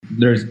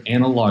there's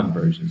analog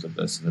versions of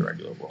this in the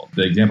regular world.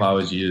 The example I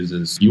always use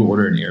is you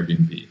order an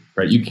Airbnb,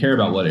 right? You care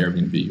about what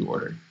Airbnb you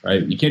ordered,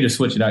 right? You can't just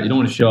switch it out. You don't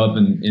want to show up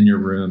in your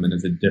room and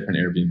it's a different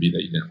Airbnb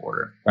that you didn't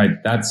order,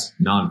 right? That's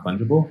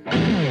non-fungible.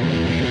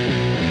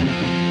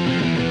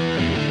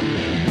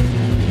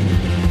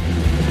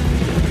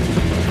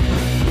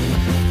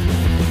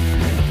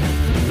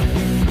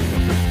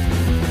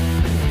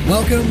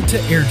 Welcome to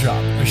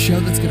Airdrop, a show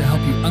that's going to help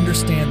you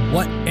understand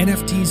what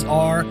NFTs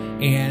are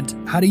and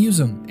how to use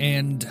them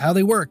and how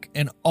they work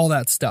and all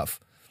that stuff.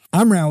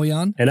 I'm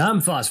Rawion. And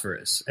I'm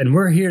Phosphorus. And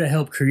we're here to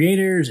help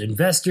creators,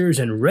 investors,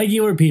 and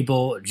regular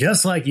people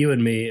just like you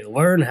and me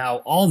learn how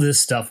all this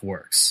stuff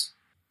works.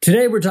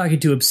 Today we're talking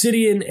to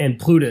Obsidian and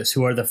Plutus,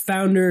 who are the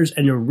founders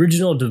and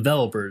original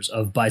developers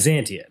of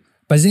BYZANTION.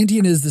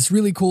 BYZANTION is this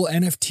really cool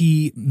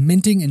NFT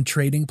minting and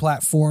trading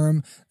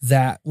platform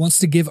that wants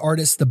to give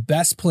artists the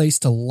best place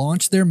to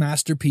launch their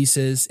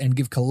masterpieces and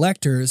give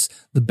collectors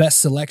the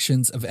best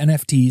selections of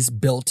NFTs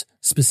built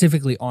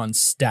specifically on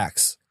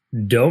stacks.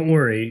 Don't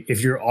worry,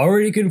 if you're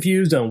already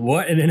confused on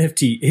what an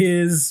NFT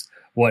is,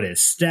 what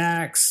is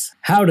stacks,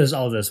 how does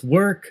all this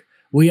work,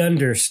 we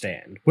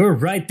understand. We're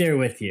right there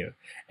with you.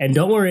 And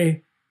don't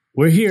worry,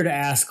 we're here to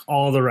ask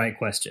all the right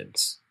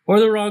questions or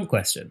the wrong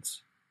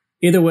questions.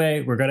 Either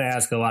way, we're going to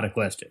ask a lot of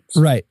questions.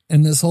 Right.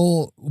 In this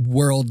whole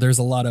world, there's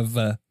a lot of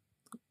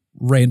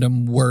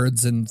random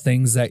words and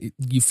things that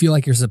you feel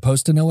like you're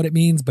supposed to know what it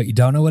means, but you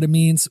don't know what it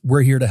means.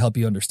 We're here to help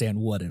you understand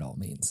what it all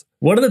means.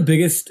 One of the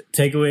biggest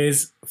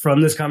takeaways from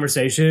this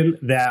conversation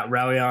that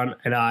Rawion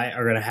and I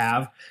are going to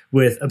have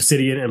with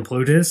Obsidian and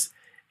Plutus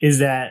is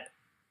that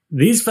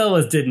these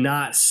fellas did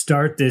not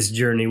start this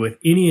journey with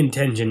any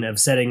intention of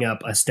setting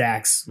up a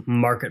Stacks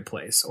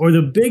marketplace or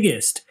the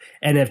biggest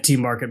NFT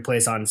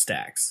marketplace on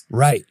Stacks.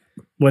 Right.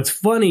 What's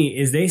funny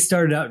is they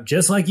started out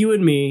just like you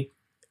and me,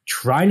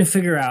 trying to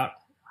figure out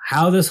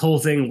how this whole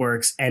thing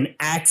works and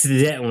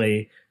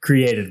accidentally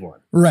created one.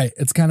 Right.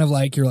 It's kind of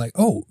like you're like,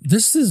 oh,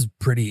 this is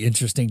pretty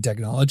interesting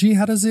technology.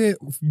 How does it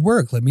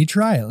work? Let me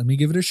try it. Let me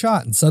give it a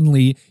shot. And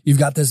suddenly you've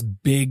got this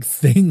big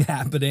thing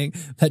happening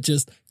that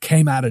just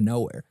came out of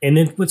nowhere. And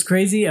then what's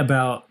crazy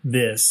about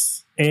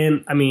this,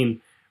 and I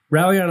mean,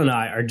 Rawion and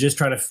I are just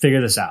trying to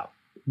figure this out.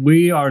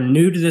 We are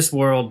new to this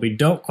world. We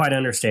don't quite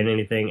understand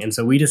anything. And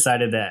so we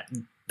decided that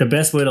the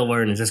best way to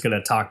learn is just going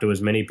to talk to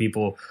as many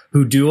people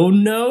who do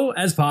know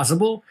as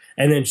possible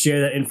and then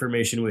share that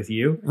information with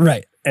you.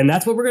 Right. And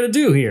that's what we're going to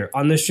do here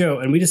on this show.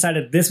 And we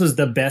decided this was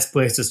the best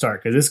place to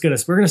start because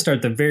we're going to start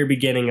at the very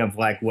beginning of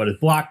like, what is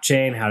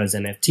blockchain? How does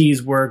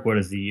NFTs work? What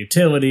is the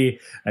utility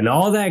and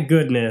all that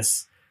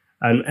goodness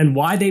and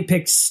why they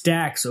picked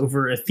Stacks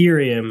over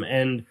Ethereum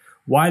and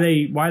why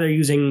they're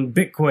using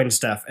Bitcoin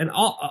stuff and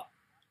all.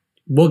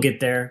 We'll get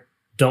there.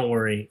 Don't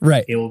worry.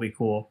 Right. It will be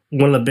cool.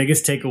 One of the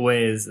biggest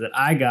takeaways that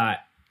I got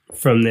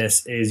from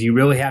this is you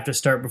really have to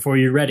start before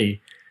you're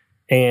ready.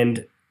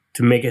 And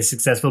to make a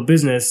successful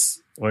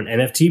business or an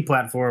NFT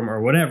platform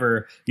or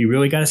whatever, you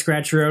really got to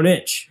scratch your own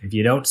itch. If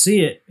you don't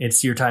see it,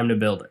 it's your time to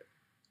build it.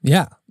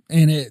 Yeah.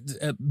 And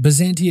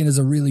BYZANTION is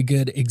a really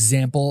good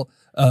example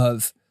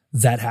of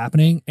that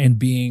happening and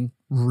being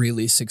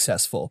really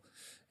successful.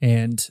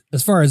 And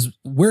as far as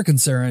we're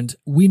concerned,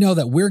 we know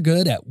that we're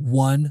good at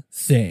one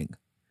thing: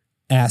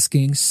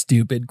 asking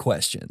stupid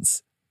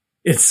questions.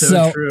 It's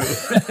so true.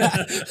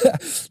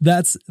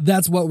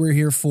 That's what we're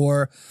here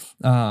for.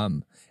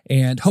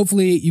 And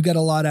hopefully you get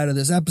a lot out of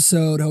this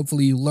episode.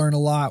 Hopefully you learn a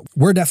lot.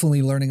 We're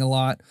definitely learning a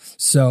lot.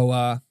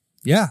 So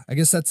yeah, I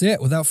guess that's it.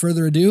 Without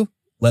further ado,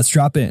 let's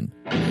drop in.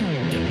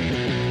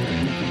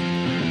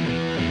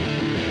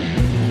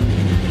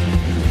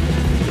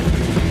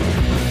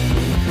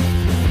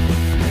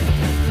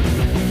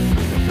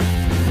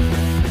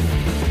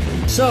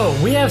 So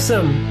we have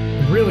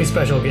some really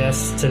special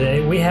guests today.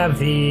 We have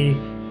the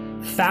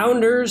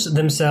founders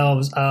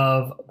themselves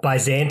of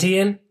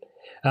BYZANTION.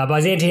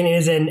 BYZANTION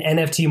is an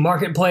NFT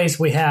marketplace.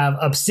 We have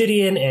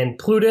Obsidian and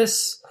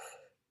Plutus.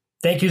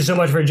 Thank you so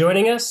much for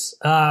joining us.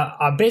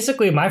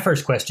 Basically, my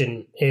first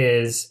question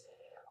is,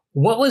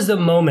 what was the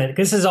moment?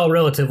 This is all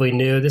relatively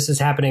new. This is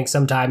happening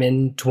sometime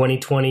in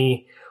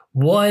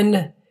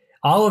 2021.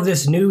 All of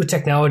this new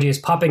technology is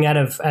popping out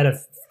of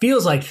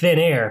feels like thin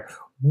air.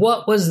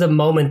 What was the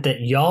moment that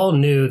y'all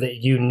knew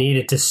that you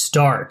needed to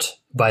start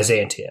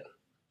BYZANTION?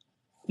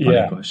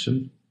 Funny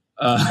question.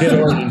 So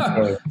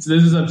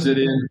this is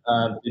Obsidian,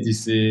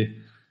 BTC.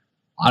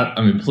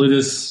 I mean,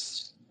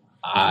 Plutus,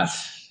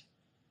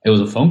 it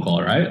was a phone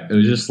call, right? It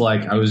was just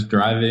like I was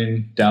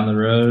driving down the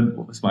road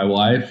with my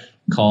wife,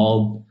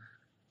 called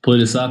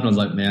Plutus up, and I was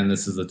like, man,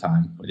 this is the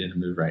time. We need to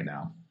move right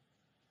now.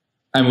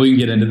 And we can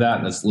get into that,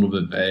 and that's a little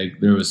bit vague.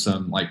 There was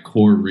some like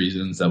core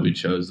reasons that we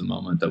chose the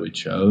moment that we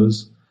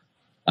chose.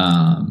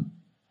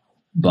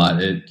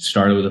 But it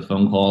started with a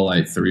phone call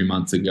like 3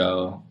 months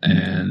ago,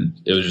 and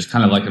it was just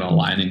kind of like an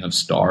aligning of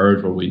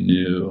stars where we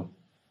knew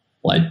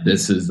like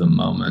this is the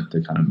moment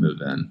to kind of move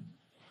in.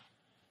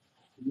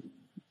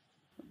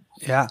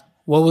 Yeah.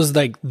 What was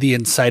like the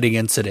inciting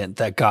incident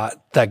that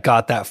got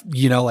that,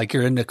 you know, like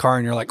you're in the car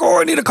and you're like,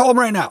 oh, I need to call him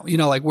right now. You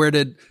know, like where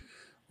did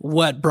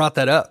What brought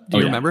that up? Do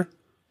you remember?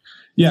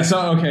 Yeah. So,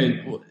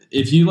 okay.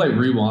 If you like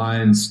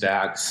rewind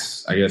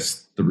Stacks, I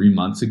guess 3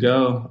 months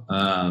ago,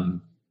 I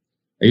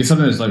guess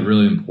something that's like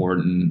really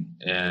important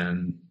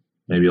and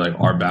maybe like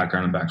our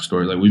background and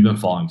backstory, like we've been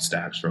following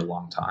Stacks for a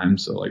long time.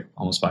 So like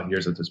almost 5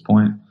 years at this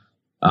point.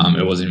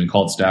 It wasn't even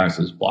called Stacks,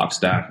 it was Block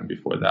Stack. And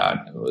before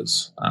that, it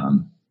was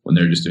when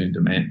they were just doing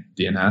domain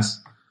DNS.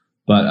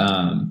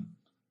 But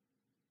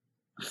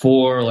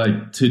for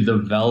like to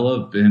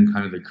develop in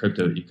kind of the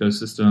crypto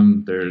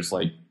ecosystem, there's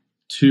like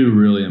two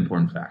really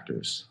important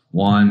factors.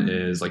 One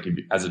is like if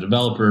you, as a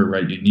developer,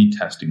 right, you need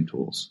testing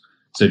tools.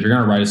 So if you're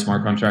going to write a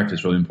smart contract,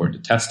 it's really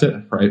important to test it,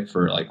 right,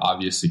 for like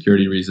obvious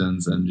security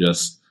reasons and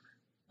just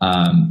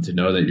to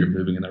know that you're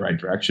moving in the right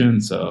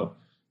direction. So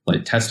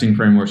like testing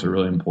frameworks are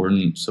really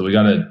important. So we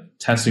got a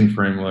testing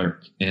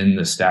framework in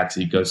the Stacks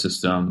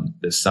ecosystem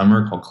this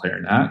summer called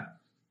Clarinet,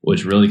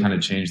 which really kind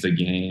of changed the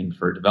game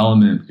for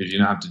development because you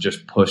don't have to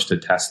just push to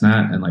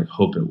testnet and like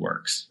hope it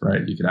works,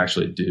 right? You can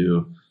actually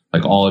do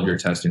like all of your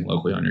testing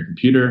locally on your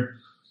computer.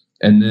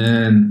 And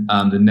then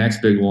the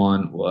next big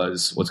one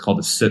was what's called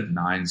the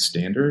SIP9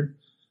 standard.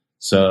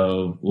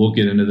 So we'll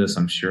get into this,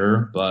 I'm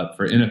sure, but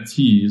for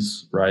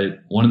NFTs, right,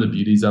 one of the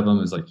beauties of them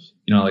is like,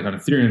 you know, like on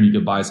Ethereum, you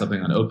could buy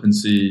something on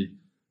OpenSea,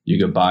 you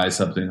could buy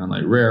something on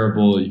like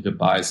Rarible, you could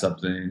buy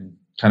something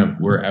kind of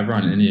wherever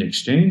on any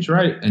exchange,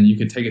 right? And you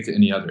could take it to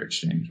any other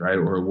exchange, right?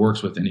 Or it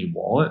works with any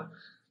wallet.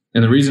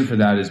 And the reason for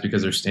that is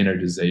because there's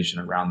standardization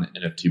around the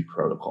NFT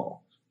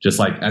protocol. Just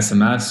like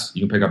SMS,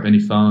 you can pick up any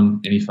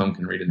phone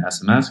can read an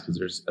SMS because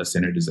there's a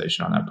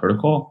standardization on that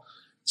protocol.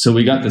 So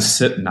we got the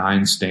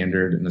SIP9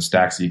 standard in the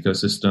Stacks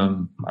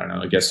ecosystem, I don't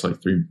know, I guess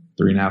like three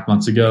and a half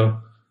months ago.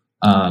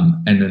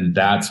 And then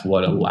that's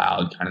what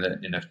allowed kind of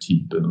that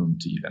NFT boom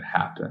to even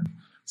happen.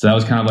 So that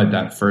was kind of like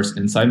that first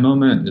insight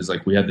moment is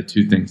like we had the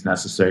two things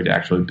necessary to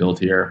actually build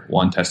here,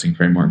 one, testing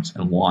frameworks,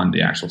 and one,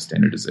 the actual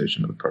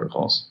standardization of the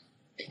protocols.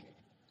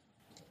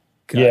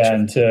 Gotcha. Yeah,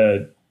 and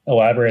to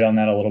elaborate on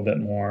that a little bit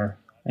more,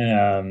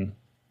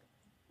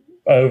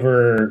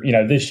 over, you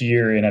know, this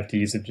year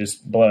NFTs have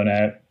just blown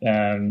out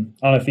on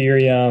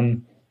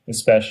Ethereum,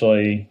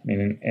 especially. I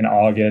mean, in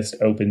August,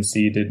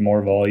 OpenSea did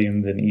more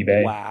volume than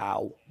eBay.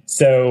 Wow.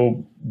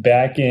 So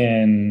back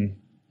in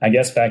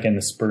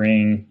the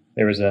spring,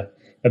 there was a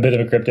bit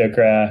of a crypto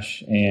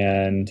crash,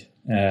 and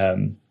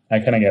I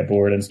kind of got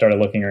bored and started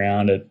looking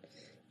around at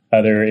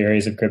other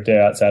areas of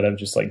crypto outside of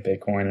just like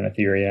Bitcoin and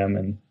Ethereum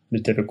and the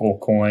typical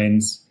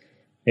coins.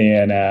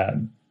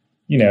 And,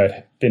 you know,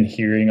 I'd been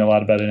hearing a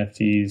lot about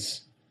NFTs.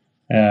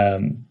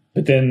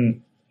 But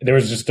then there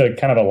was just a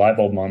kind of a light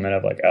bulb moment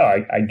of like,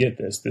 oh, I get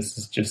this. This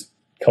is just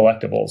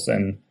collectibles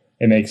and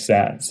it makes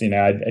sense. You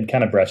know, I'd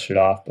kind of brushed it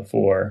off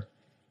before.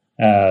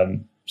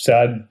 So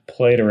I'd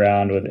played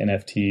around with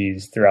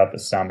NFTs throughout the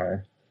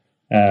summer.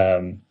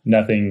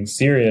 Nothing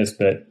serious,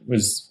 but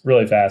was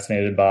really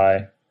fascinated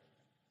by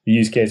the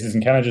use cases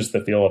and kind of just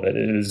the feel of it.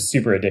 It was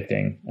super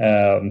addicting.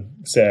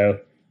 So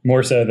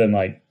more so than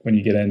like when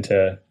you get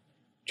into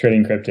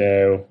trading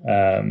crypto,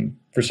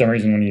 for some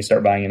reason, when you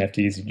start buying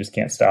NFTs, you just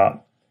can't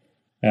stop.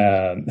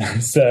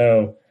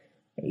 So,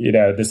 you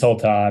know, this whole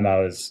time I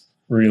was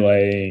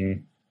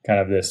relaying kind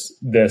of this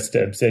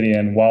to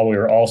Obsidian while we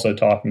were also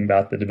talking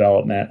about the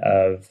development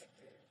of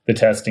the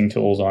testing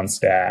tools on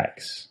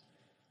Stacks.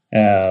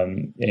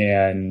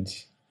 And,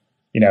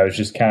 you know, it's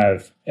just kind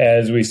of,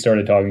 as we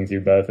started talking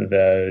through both of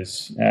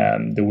those,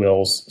 the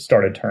wheels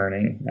started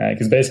turning.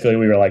 Because basically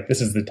we were like,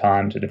 this is the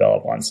time to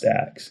develop on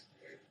Stacks.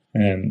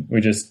 And we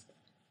just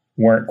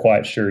weren't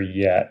quite sure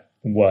yet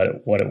what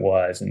it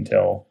was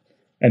until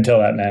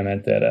that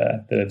moment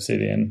that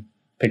Obsidian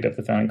picked up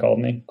the phone and called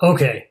me.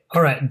 Okay.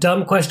 All right.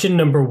 Dumb question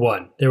number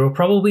one. There were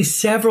probably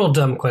several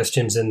dumb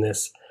questions in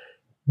this.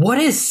 What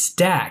is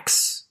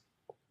Stacks?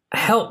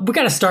 Hell, we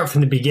got to start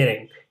from the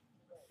beginning.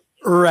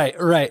 Right.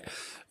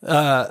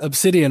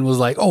 Obsidian was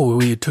like, oh,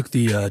 we took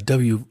the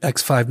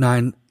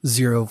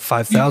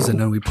WX5905000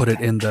 and we put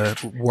it in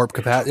the warp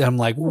capacity. I'm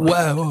like,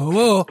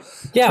 whoa.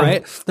 Yeah.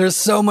 Right. There's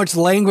so much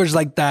language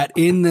like that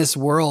in this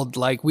world.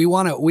 Like we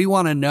want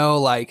to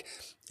know, like,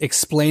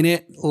 explain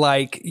it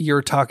like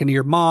you're talking to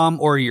your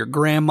mom or your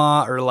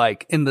grandma or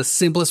like in the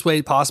simplest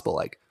way possible.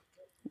 Like,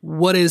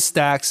 what is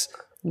Stacks?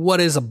 What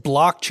is a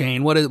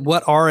blockchain? What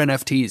are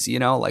NFTs? You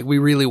know, like we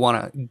really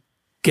want to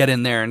get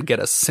in there and get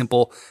a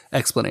simple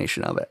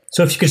explanation of it.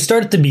 So if you could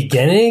start at the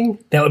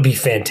beginning, that would be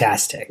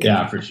fantastic.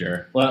 Yeah, for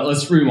sure. Well,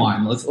 let's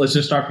rewind. Let's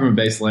just start from a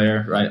base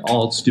layer, right?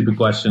 All stupid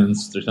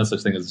questions. There's no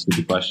such thing as a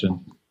stupid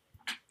question.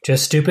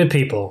 Just stupid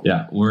people.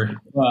 Yeah, maybe.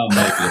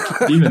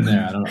 Even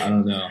there, I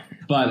don't know.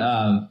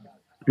 But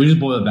we just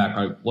boil it back,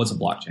 right? What's a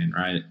blockchain,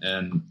 right?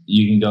 And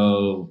you can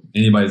go,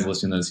 anybody's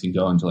listening to this can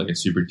go into like a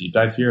super deep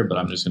dive here, but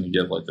I'm just going to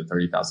give like the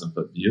 30,000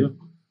 foot view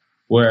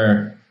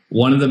where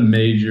one of the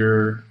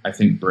major, I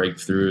think,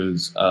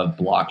 breakthroughs of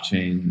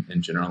blockchain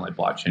in general, like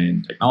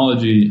blockchain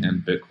technology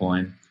and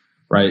Bitcoin,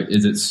 right,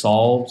 is it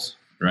solves,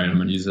 right? I'm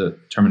going to use a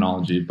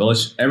terminology,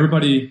 but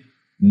everybody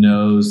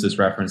knows this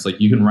reference.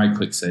 Like you can right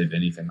click save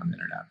anything on the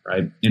internet,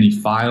 right? Any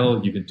file,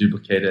 you can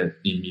duplicate it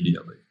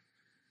immediately.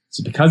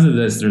 So because of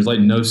this, there's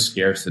like no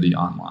scarcity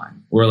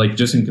online, or like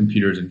just in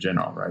computers in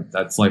general, right?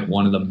 That's like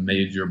one of the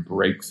major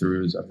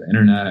breakthroughs of the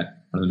internet.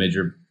 One of the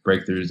major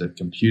breakthroughs of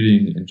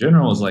computing in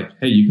general is like,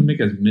 hey, you can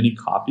make as many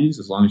copies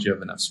as long as you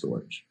have enough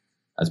storage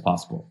as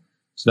possible.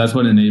 So that's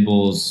what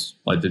enables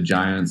like the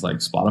giants like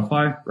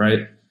Spotify,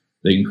 right?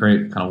 They can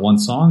create kind of one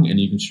song and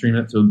you can stream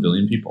it to 1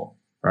 billion people,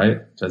 right?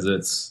 Because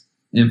it's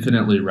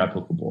infinitely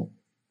replicable.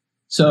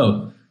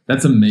 So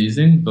that's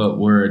amazing, but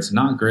where it's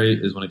not great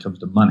is when it comes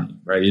to money,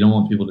 right? You don't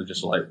want people to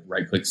just like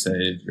right-click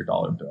save your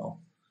dollar bill.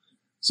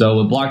 So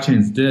what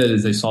blockchains did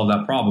is they solved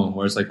that problem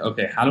where it's like,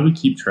 okay, how do we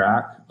keep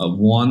track of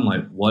one,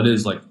 like what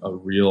is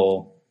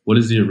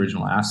the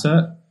original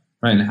asset,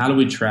 right? And how do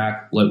we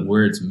track like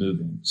where it's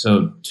moving?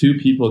 So two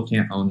people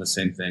can't own the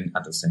same thing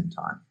at the same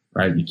time,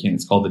 right? You can't.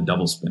 It's called the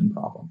double spin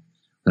problem.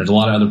 There's a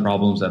lot of other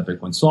problems that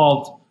Bitcoin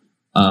solved.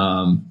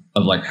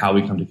 Of like how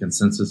we come to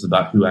consensus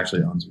about who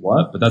actually owns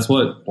what, but that's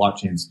what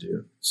blockchains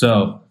do.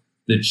 So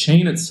the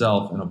chain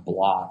itself in a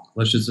block,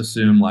 let's just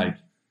assume like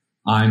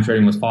I'm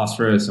trading with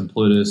Phosphorus and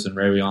Plutus and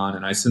Rayon,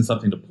 and I send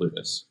something to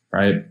Plutus,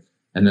 right?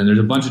 And then there's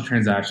a bunch of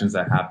transactions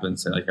that happen,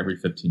 say like every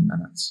 15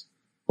 minutes.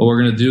 What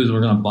we're going to do is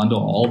we're going to bundle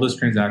all those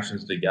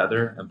transactions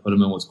together and put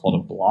them in what's called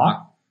a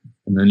block.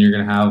 And then you're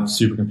going to have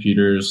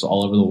supercomputers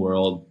all over the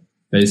world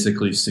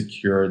basically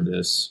secure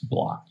this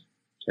block,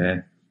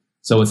 okay?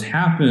 So what's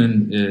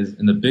happened is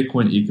in the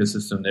Bitcoin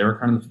ecosystem, they were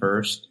kind of the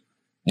first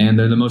and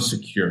they're the most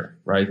secure,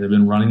 right? They've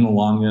been running the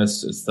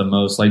longest. It's the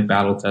most like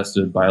battle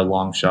tested by a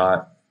long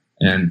shot.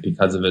 And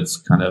because of its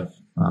kind of,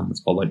 it's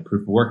called like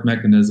proof of work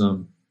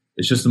mechanism,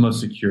 it's just the most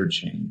secure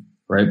chain,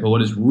 right? But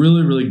what it's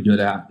really, really good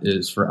at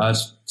is for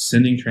us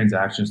sending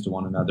transactions to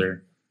one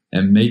another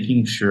and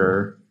making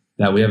sure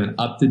that we have an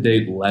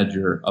up-to-date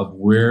ledger of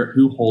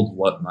who holds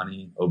what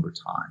money over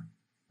time,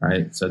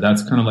 right? So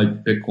that's kind of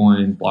like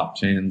Bitcoin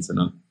blockchains in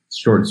a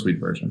short and sweet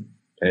version.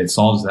 Okay, it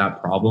solves that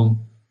problem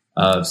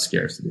of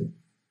scarcity.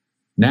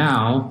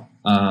 Now,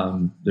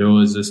 there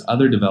was this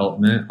other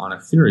development on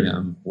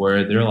Ethereum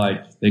where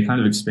they kind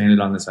of expanded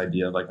on this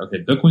idea of like,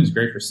 okay, Bitcoin's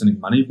great for sending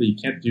money, but you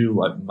can't do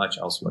like much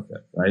else with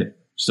it, right?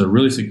 Just a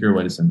really secure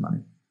way to send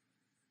money.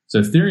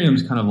 So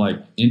Ethereum's kind of like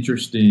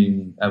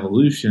interesting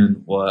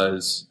evolution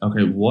was,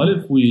 okay, what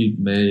if we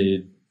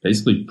made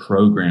basically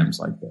programs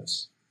like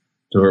this?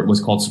 So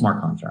what's called smart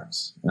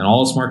contracts. And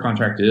all a smart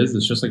contract is,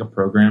 it's just like a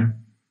program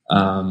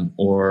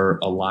or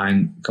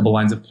a couple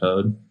lines of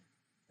code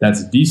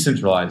that's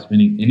decentralized,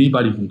 meaning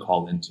anybody can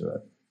call into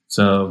it.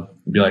 So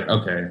you'd be like,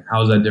 okay,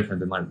 how is that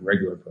different than like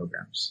regular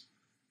programs?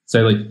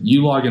 Say like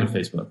you log into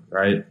Facebook,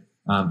 right?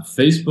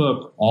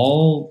 Facebook,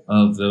 all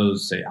of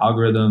those say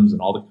algorithms and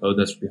all the code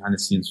that's behind the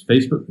scenes,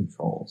 Facebook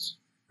controls,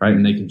 right?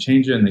 And they can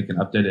change it and they can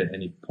update it at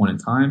any point in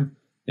time.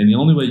 And the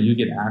only way you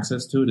get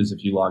access to it is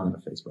if you log into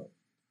Facebook,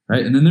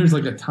 right? And then there's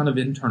like a ton of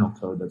internal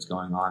code that's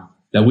going on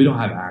that we don't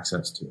have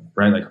access to,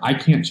 right? Like I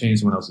can't change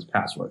someone else's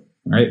password,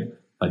 right?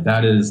 Like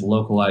that is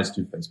localized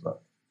to Facebook.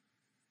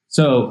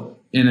 So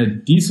in a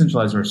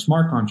decentralized or a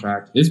smart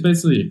contract, it's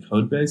basically a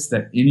code base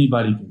that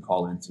anybody can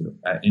call into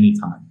at any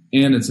time.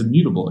 And it's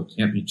immutable. It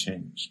can't be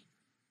changed.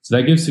 So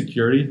that gives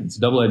security. It's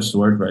a double-edged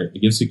sword, right?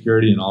 It gives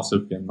security and also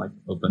can like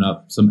open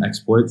up some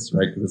exploits,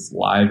 right? Because it's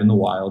live in the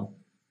wild.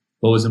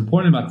 But what's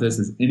important about this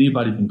is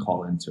anybody can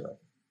call into it.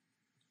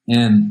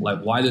 And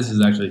like why this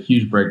is actually a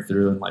huge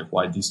breakthrough and like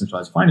why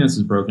decentralized finance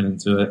is broken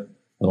into it,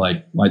 or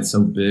like why it's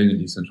so big in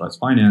decentralized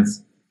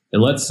finance.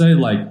 And let's say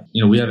like,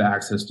 we have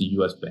access to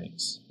US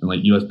banks and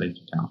like US bank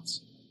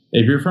accounts.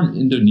 If you're from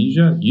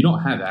Indonesia, you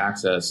don't have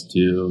access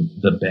to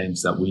the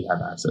banks that we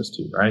have access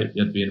to, right?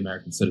 You have to be an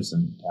American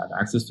citizen to have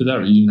access to that,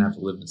 or you have to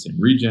live in the same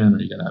region, or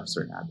you got to have a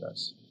certain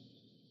address.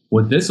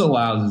 What this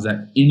allows is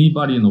that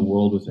anybody in the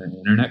world with an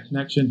internet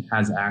connection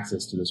has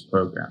access to this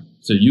program.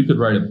 So you could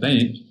write a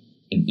bank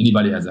and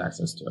anybody has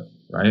access to it,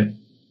 right?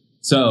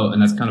 So,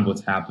 and that's kind of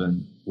what's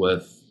happened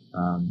with,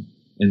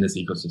 in this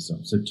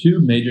ecosystem. So two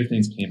major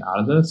things came out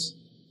of this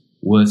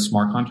with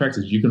smart contracts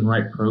is you can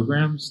write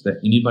programs that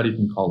anybody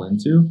can call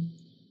into,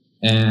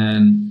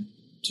 and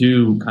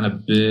two kind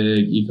of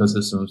big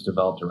ecosystems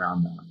developed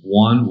around that.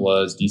 One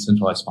was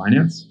decentralized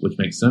finance, which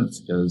makes sense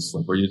because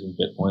like we're using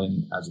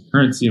Bitcoin as a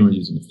currency and we're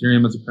using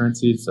Ethereum as a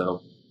currency.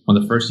 So one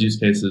of the first use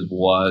cases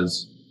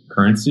was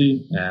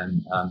currency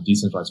and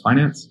decentralized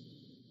finance.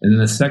 And then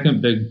the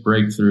second big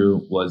breakthrough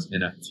was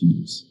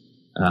NFTs.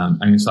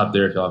 I can stop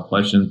there if you have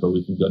questions, but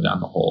we can go down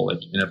the whole like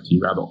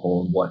NFT rabbit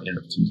hole and what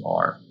NFTs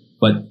are.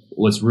 But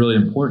what's really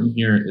important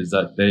here is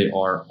that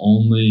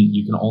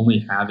you can only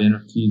have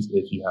NFTs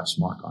if you have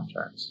smart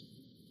contracts.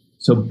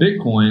 So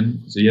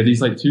Bitcoin, so you have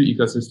these like two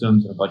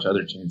ecosystems and a bunch of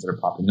other chains that are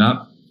popping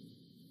up.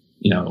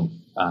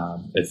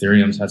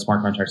 Ethereum's had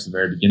smart contracts at the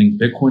very beginning.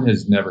 Bitcoin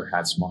has never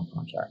had smart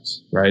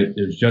contracts, right?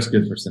 It was just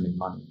good for sending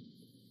money.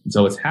 And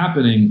so what's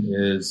happening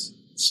is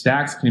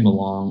Stacks came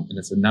along and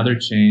it's another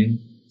chain.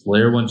 It's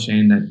layer one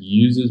chain that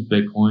uses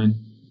Bitcoin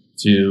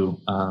to,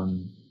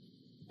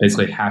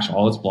 basically hash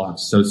all its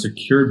blocks. So it's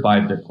secured by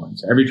Bitcoin.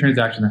 So every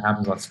transaction that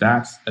happens on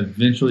Stacks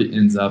eventually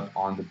ends up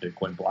on the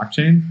Bitcoin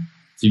blockchain.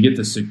 So you get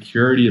the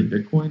security of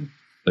Bitcoin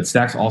But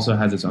Stacks also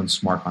has its own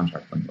smart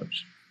contract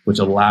language, which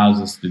allows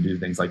us to do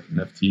things like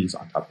NFTs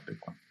on top of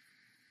Bitcoin.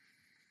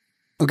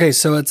 Okay,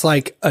 so it's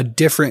like a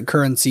different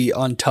currency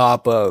on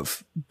top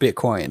of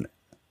Bitcoin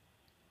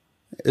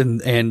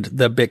and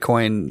the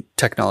Bitcoin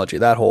technology,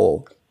 that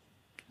whole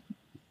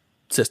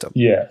system.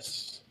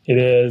 Yes, it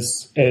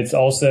is. It's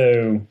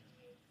also,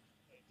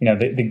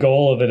 the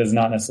goal of it is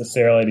not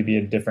necessarily to be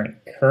a different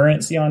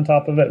currency on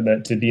top of it,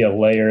 but to be a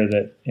layer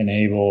that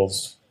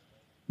enables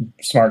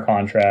smart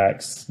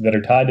contracts that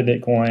are tied to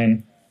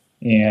Bitcoin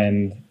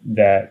and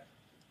that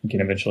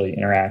can eventually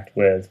interact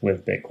with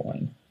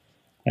Bitcoin.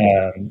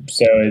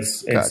 So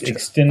it's Gotcha.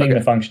 extending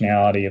the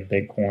functionality of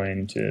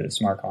Bitcoin to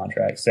smart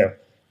contracts. So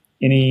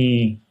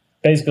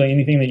basically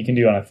anything that you can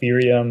do on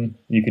Ethereum,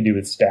 you could do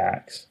with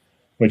Stacks,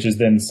 which is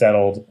then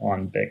settled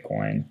on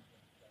Bitcoin.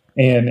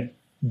 And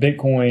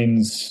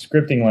Bitcoin's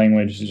scripting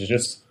language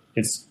is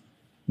it's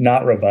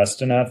not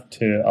robust enough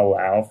to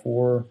allow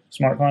for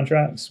smart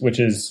contracts, which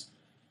is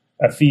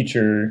a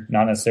feature,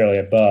 not necessarily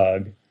a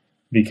bug,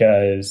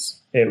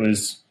 because it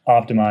was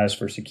optimized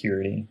for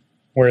security.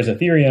 Whereas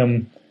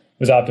Ethereum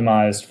was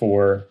optimized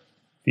for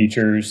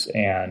features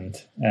and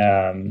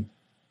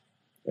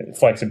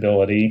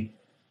flexibility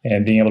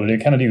and being able to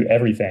do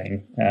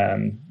everything.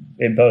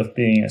 It both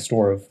being a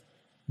store of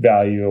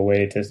value, a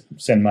way to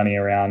send money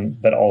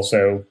around, but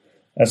also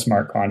a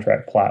smart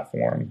contract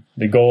platform.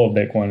 The goal of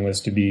Bitcoin was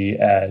to be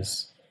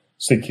as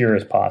secure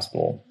as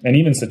possible. And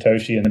even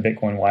Satoshi in the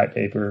Bitcoin white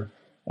paper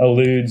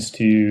alludes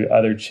to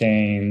other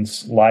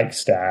chains like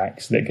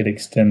Stacks that could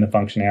extend the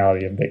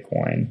functionality of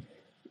Bitcoin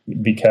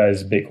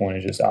because Bitcoin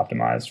is just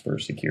optimized for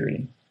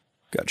security.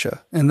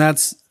 Gotcha. And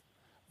that's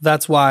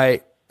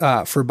why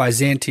for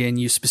Byzantium,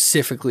 you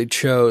specifically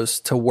chose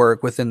to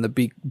work within the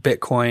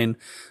Bitcoin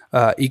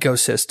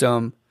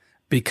ecosystem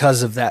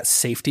because of that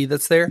safety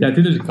that's there. Yeah, I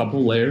think there's a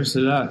couple layers to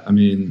that. I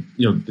mean,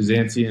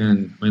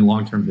 Byzantium,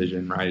 long-term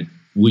vision, right?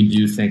 We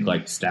do think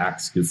like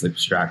Stacks gets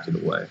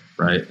abstracted away,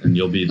 right? And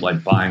you'll be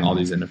like buying all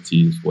these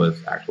NFTs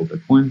with actual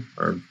Bitcoin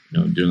or,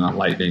 doing on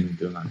Lightning,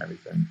 doing on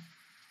everything.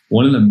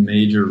 One of the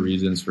major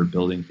reasons for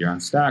building here on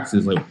Stacks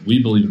is like,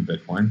 we believe in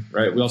Bitcoin,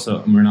 right?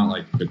 We're not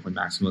like Bitcoin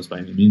maximalists by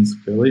any means,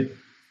 clearly.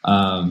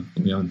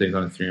 We own things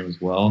on Ethereum as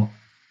well.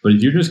 But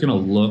if you're just going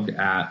to look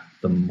at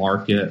the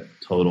market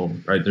total,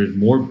 right, there's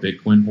more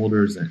Bitcoin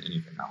holders than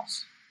anything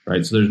else,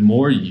 right? So there's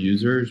more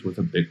users with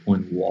a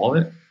Bitcoin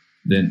wallet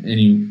than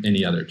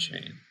any other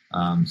chain.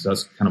 So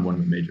that's kind of one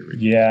of the major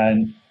reasons. Yeah,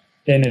 and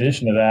in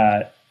addition to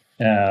that,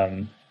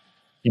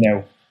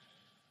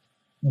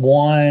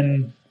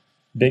 one,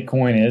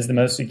 Bitcoin is the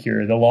most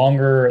secure. The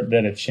longer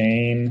that a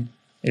chain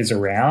is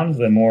around,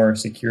 the more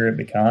secure it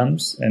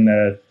becomes, and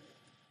the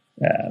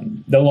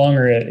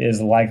longer it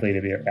is likely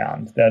to be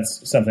around.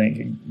 That's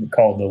something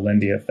called the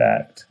Lindy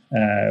effect,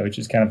 which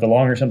is kind of the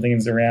longer something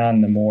is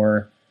around, the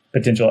more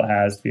potential it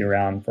has to be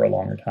around for a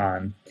longer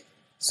time.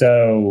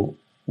 So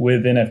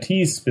with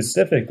NFTs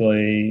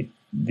specifically,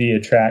 the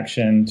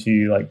attraction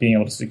to like being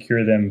able to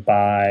secure them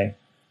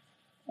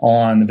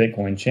on the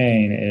Bitcoin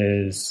chain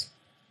is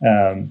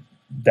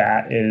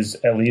that is,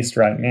 at least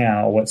right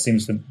now, what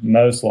seems the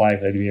most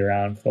likely to be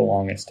around for the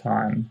longest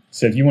time.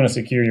 So if you want to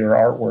secure your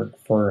artwork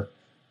for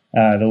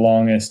the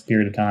longest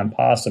period of time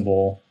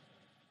possible,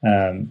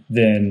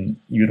 then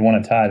you would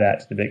want to tie that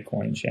to the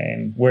Bitcoin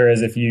chain.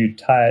 Whereas if you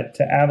tie it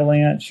to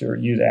Avalanche or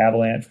use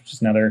Avalanche, which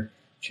is another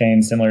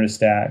chain similar to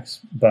Stacks,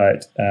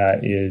 but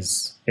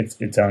is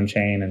its own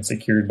chain and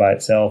secured by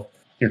itself,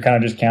 you're kind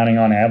of just counting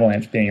on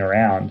Avalanche being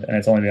around, and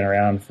it's only been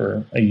around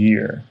for a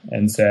year.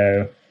 And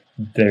so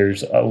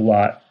there's a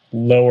lot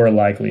lower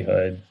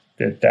likelihood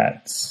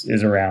that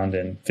is around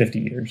in 50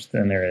 years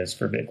than there is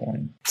for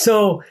Bitcoin.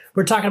 So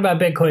we're talking about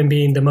Bitcoin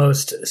being the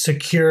most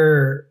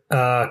secure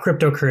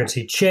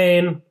cryptocurrency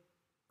chain.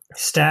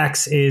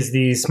 Stacks is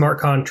the smart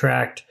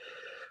contract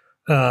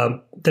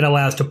that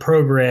allows to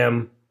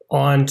program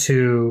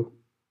onto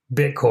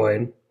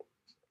Bitcoin.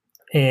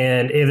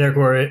 And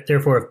therefore, if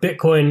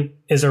Bitcoin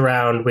is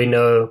around, we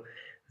know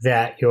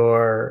that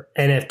your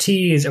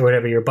NFTs or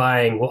whatever you're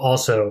buying will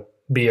also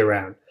be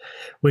around,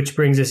 which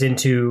brings us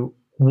into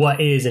what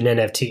is an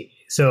NFT.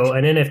 So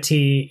an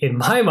NFT, in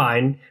my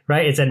mind,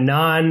 right, it's a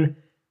non-fungible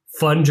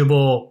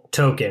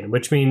token,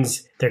 which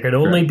means there could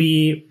only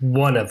be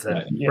one of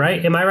them,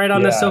 right? Am I right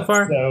on this so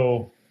far?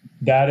 So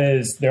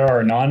there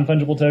are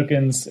non-fungible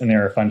tokens and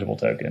there are fungible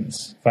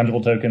tokens.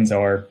 Fungible tokens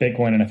are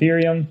Bitcoin and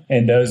Ethereum,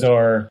 and those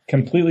are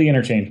completely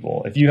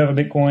interchangeable. If you have a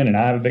Bitcoin and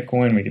I have a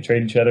Bitcoin, we could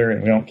trade each other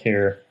and we don't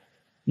care,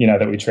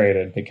 that we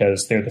traded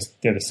because they're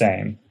the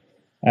same.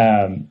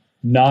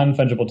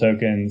 Non-fungible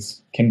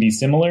tokens can be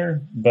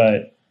similar,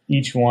 but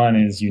each one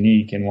is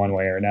unique in one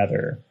way or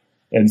another.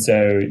 And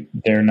so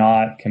they're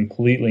not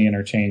completely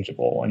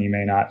interchangeable. And you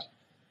may not,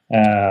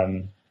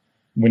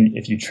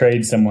 if you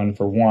trade someone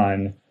for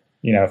one,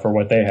 for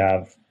what they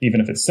have,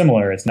 even if it's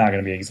similar, it's not going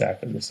to be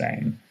exactly the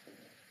same.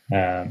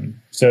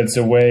 So it's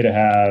a way to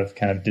have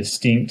kind of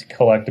distinct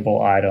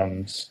collectible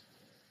items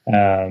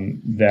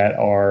that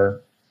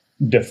are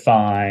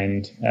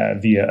defined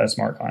via a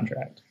smart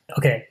contract.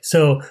 Okay,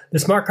 so the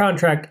smart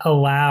contract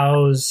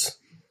allows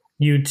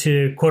you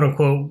to, quote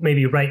unquote,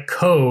 maybe write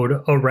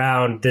code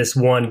around this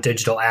one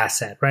digital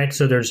asset, right?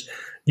 So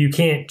you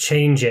can't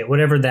change it,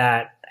 whatever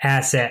that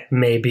asset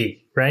may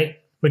be, right?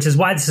 Which is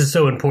why this is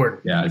so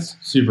important. Yeah, it's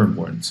super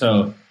important.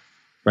 So,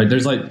 right,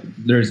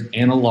 there's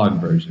analog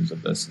versions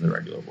of this in the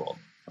regular world,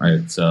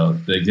 right? So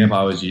the example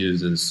I always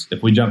use is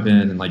if we jump in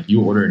and like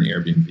you order an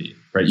Airbnb,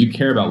 right? You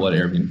care about what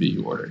Airbnb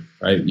you ordered,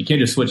 right? You can't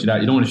just switch it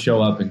out. You don't want to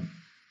show up in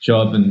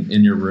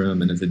your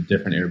room and it's a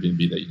different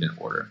Airbnb that you didn't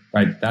order,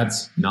 right?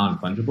 That's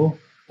non-fungible.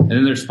 And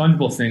then there's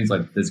fungible things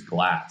like this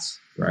glass,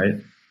 right?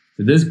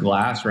 So this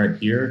glass right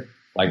here,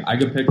 like I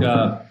could pick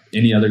up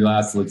any other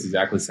glass that looks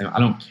exactly the same. I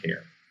don't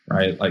care,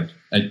 right?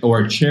 Or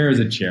a chair is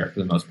a chair for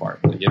the most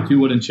part. Like you have two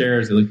wooden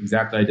chairs, they look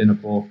exactly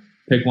identical.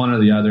 Pick one or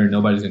the other,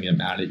 nobody's gonna get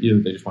mad at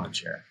you. They just want a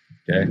chair.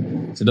 Okay.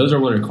 So those are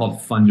what are called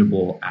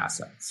fungible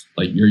assets.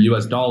 Like your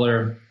US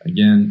dollar,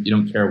 again, you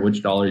don't care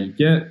which dollar you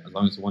get, as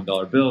long as it's a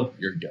 $1 bill,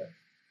 you're good.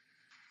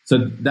 So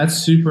that's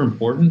super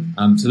important.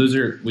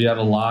 We have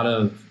a lot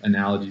of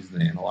analogies in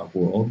the analog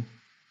world.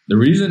 The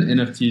reason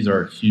NFTs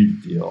are a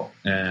huge deal,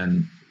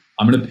 and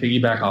I'm going to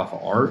piggyback off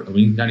of art, and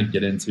we can kind of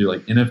get into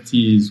like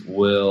NFTs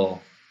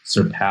will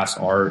surpass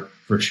art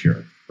for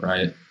sure,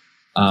 right?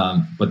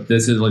 But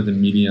this is like the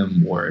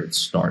medium where it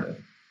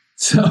started.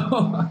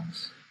 So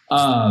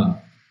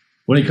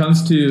when it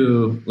comes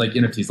to like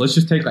NFTs, let's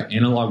just take like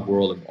analog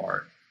world of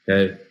art.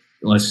 Okay,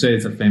 let's say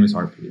it's a famous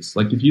art piece.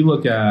 Like if you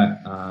look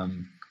at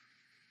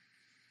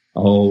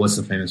what's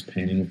the famous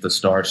painting with the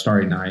star,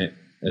 Starry Night?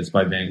 It's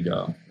by Van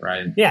Gogh,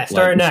 right? Yeah,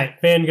 Starry Night,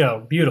 Van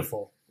Gogh,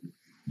 beautiful.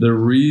 The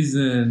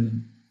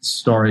reason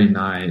Starry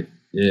Night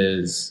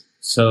is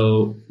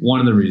one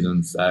of the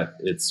reasons that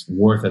it's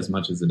worth as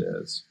much as it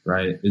is,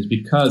 right, is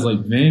because like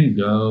Van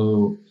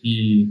Gogh,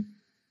 he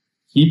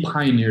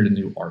pioneered a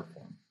new art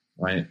form,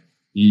 right?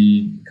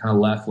 He kind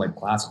of left like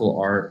classical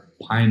art,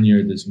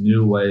 pioneered this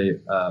new way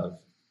of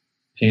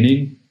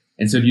painting.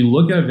 And so if you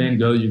look at Van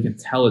Gogh, you can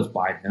tell it's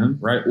by him,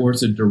 right? Or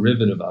it's a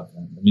derivative of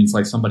him. It means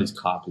like somebody's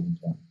copying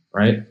him,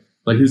 right?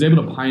 But he was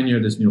able to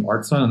pioneer this new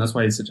art style, and that's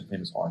why he's such a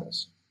famous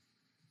artist.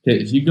 Okay,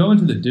 if you go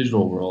into the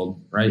digital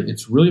world, right,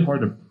 it's really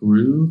hard to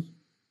prove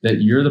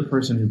that you're the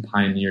person who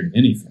pioneered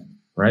anything,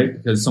 right?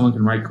 Because someone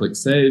can right-click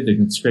save, they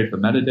can scrape the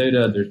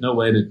metadata. There's no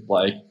way to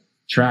like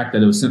track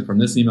that it was sent from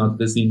this email to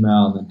this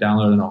email and then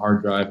download it on a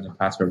hard drive and then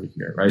pass it over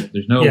here, right?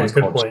 There's no what's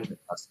called chain of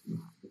custody.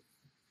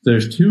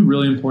 There's two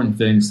really important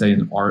things, say,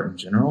 in art in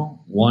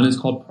general. One is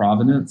called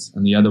provenance,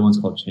 and the other one's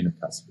called chain of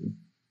custody.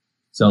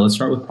 So let's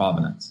start with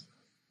provenance.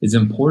 It's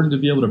important to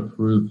be able to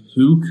prove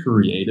who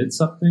created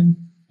something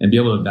and be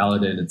able to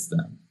validate it's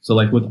them. So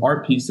like with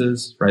art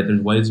pieces, right,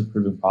 there's ways of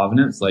proving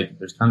provenance. Like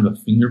there's kind of a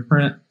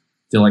fingerprint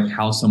to like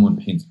how someone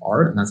paints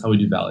art, and that's how we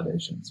do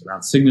validations.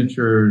 Around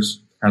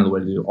signatures, kind of the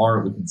way to do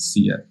art, we can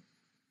see it.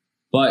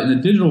 But in the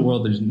digital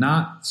world, there's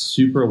not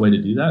super a way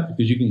to do that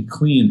because you can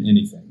clean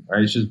anything,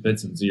 right? It's just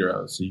bits and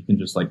zeros. So you can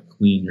just like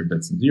clean your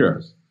bits and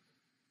zeros.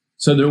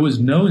 So there was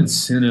no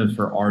incentive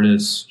for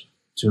artists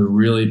to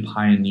really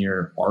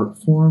pioneer art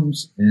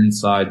forms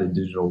inside the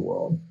digital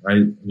world, right?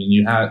 I mean,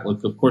 you had,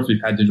 like, of course,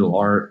 we've had digital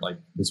art, like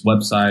this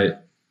website,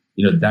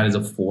 that is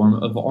a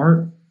form of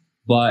art,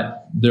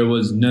 but there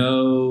was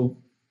no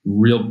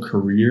real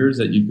careers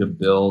that you could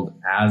build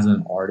as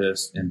an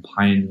artist in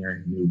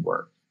pioneering new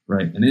work.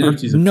 Right. And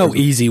NFTs, no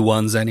easy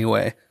ones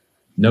anyway.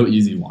 No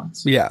easy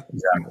ones. Yeah.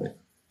 Exactly.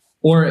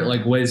 Or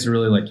like ways to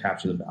really like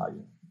capture the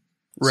value.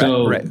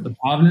 Right. The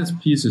provenance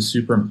piece is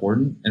super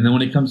important. And then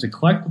when it comes to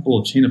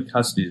collectible, chain of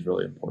custody is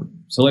really important.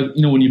 So like,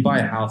 when you buy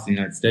a house in the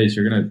United States,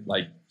 you're going to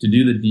like to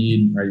do the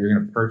deed, right? You're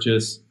going to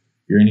purchase,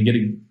 you're going to get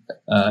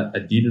a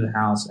deed to the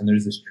house, and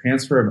there's this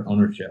transfer of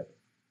ownership,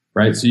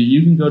 right? So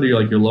you can go to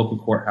your local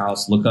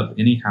courthouse, look up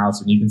any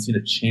house, and you can see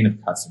the chain of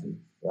custody,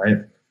 right?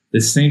 The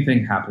same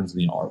thing happens in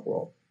the art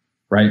world.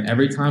 Right.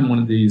 Every time one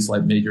of these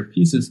like major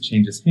pieces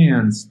changes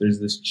hands, there's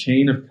this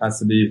chain of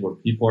custody where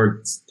people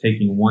are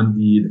taking one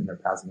deed and they're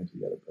passing it to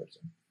the other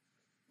person.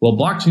 Well,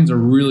 blockchains are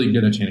really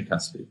good at chain of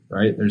custody,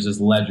 right? There's this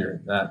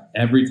ledger that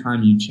every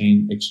time you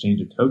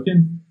exchange a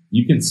token,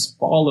 you can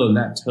follow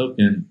that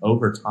token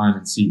over time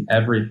and see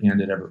every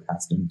hand it ever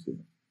passed into.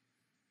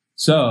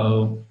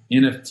 So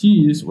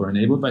NFTs were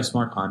enabled by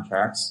smart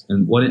contracts.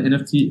 And what an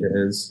NFT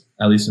is,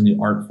 at least in the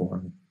art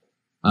form,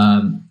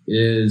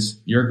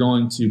 is you're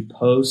going to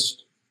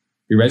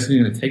you're basically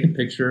going to take a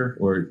picture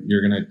or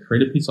you're going to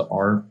create a piece of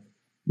art.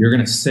 You're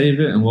going to save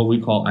it in what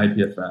we call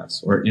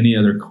IPFS or any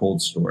other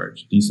cold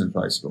storage,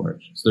 decentralized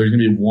storage. So there's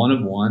going to be one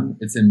of one.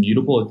 It's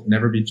immutable. It can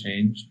never be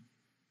changed.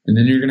 And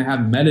then you're going to have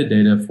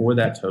metadata for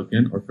that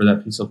token or for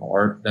that piece of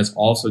art that's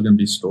also going to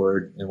be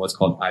stored in what's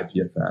called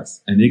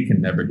IPFS, and it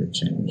can never get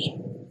changed.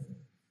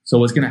 So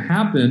what's going to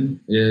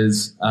happen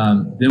is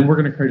then we're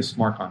going to create a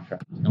smart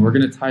contract, and we're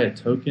going to tie a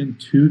token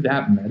to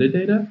that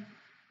metadata,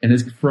 and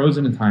it's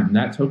frozen in time. And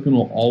that token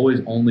will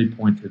always only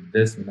point to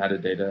this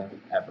metadata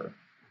ever.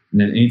 And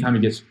then anytime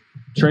it gets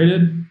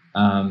traded,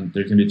 there's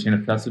going to be a chain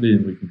of custody,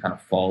 and we can kind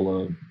of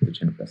follow the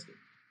chain of custody.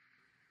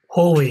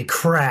 Holy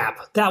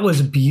crap. That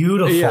was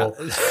beautiful. Yeah.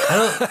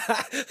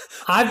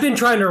 I've been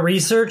trying to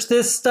research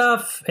this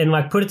stuff and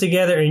like put it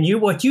together, and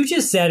what you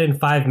just said in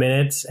 5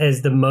 minutes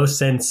is the most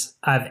sense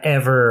I've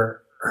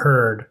ever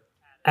heard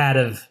out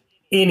of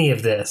any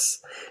of this.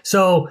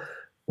 So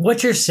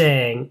what you're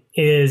saying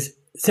is,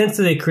 since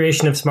the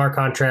creation of smart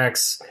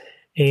contracts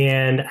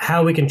and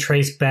how we can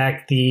trace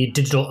back the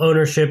digital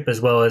ownership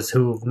as well as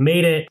who've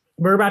made it,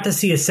 we're about to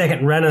see a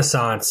second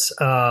renaissance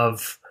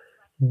of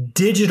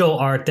digital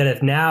art, that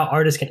if now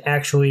artists can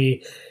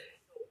actually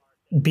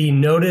be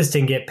noticed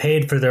and get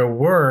paid for their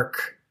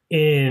work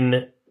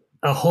in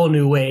a whole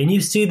new way. And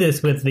you see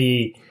this with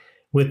the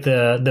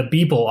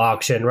Beeple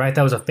auction, right?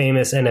 That was a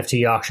famous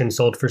NFT auction,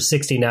 sold for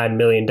 $69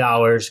 million.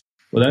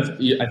 Well, I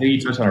think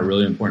you touched on a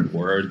really important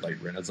word,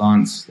 like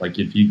renaissance. Like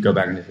if you go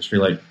back into history,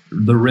 like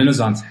the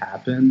Renaissance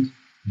happened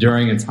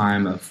during a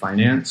time of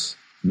finance,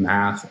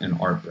 math, and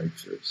art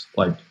breakthroughs.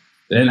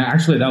 And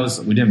actually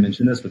we didn't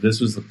mention this, but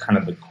this was kind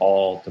of the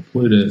call to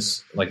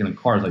Plutus, like in a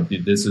card, like,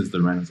 dude, this is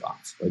the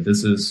Renaissance. Like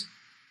this is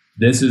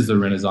the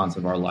Renaissance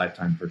of our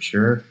lifetime for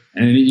sure.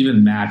 And it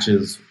even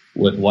matches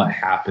with what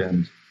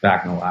happened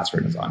back in the last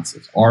Renaissance.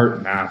 It's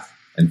art, math,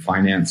 and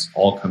finance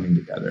all coming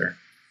together.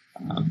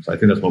 So I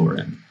think that's what we're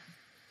in.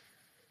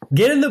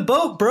 Get in the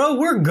boat, bro.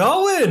 We're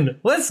going.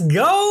 Let's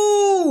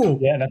go.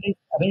 Yeah, and I think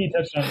you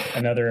touched on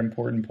another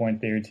important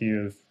point there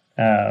too.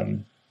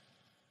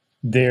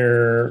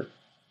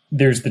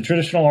 There's the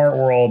traditional art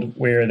world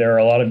where there are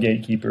a lot of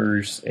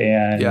gatekeepers,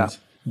 and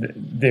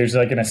there's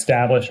like an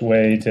established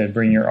way to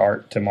bring your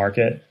art to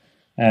market.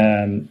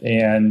 And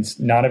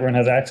not everyone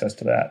has access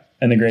to that.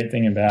 And the great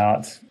thing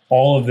about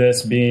all of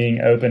this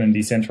being open and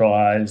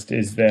decentralized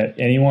is that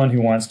anyone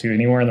who wants to,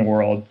 anywhere in the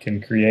world,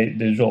 can create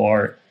digital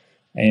art.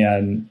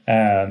 And,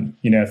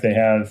 if they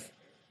have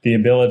the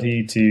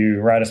ability to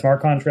write a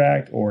smart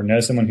contract or know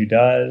someone who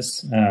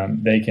does,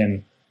 they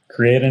can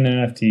create an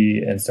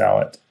NFT and sell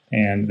it.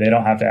 And they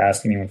don't have to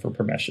ask anyone for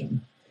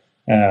permission.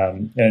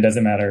 And it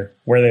doesn't matter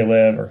where they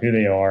live or who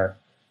they are.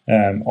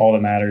 All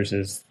that matters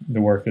is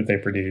the work that they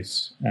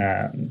produce.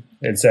 And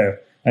so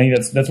I think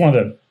that's one of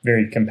the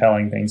very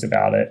compelling things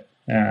about it.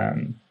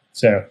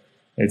 So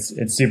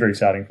it's super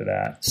exciting for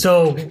that.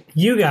 So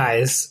you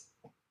guys,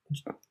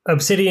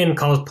 Obsidian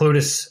calls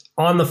Plutus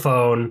on the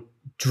phone,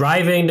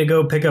 driving to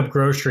go pick up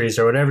groceries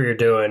or whatever you're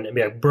doing, and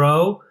be like,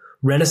 bro,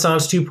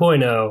 Renaissance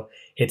 2.0,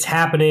 it's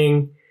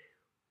happening.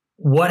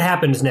 What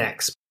happens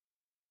next?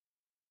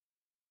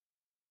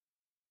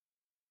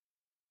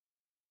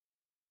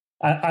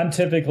 I'm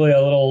typically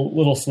a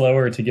little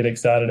slower to get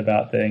excited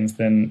about things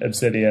than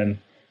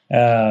Obsidian.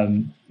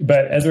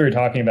 But as we were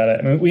talking about it,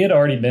 I mean, we had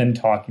already been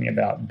talking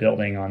about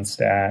building on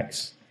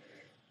stacks.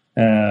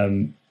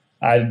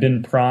 I've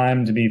been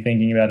primed to be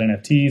thinking about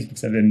NFTs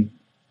because I've been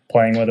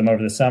playing with them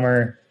over the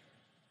summer.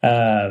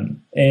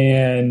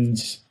 And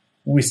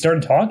we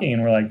started talking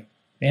and we're like,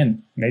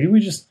 man, maybe we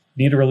just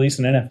need to release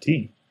an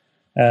NFT.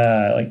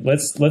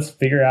 Let's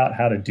figure out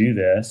how to do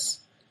this,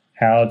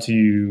 how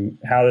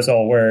this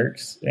all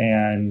works,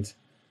 and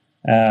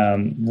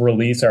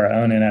release our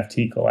own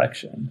NFT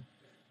collection.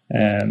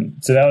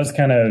 So that was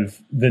kind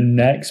of the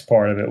next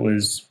part of it,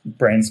 was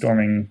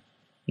brainstorming,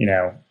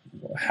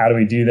 how do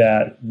we do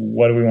that?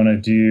 What do we want to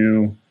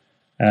do?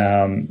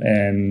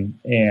 And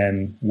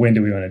when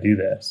do we want to do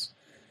this?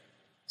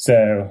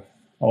 So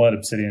I'll let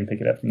Obsidian pick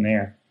it up from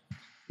there.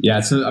 Yeah.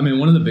 So,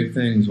 one of the big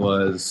things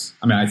was,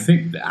 I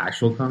think the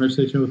actual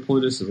conversation with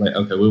Plutus is like,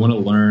 okay, we want to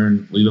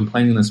learn. We've been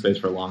playing in this space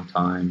for a long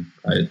time,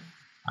 right?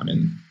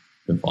 Been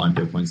following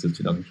Bitcoin since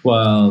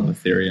 2012,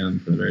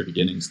 Ethereum from the very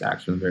beginning,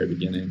 stacks from the very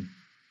beginning.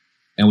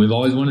 And we've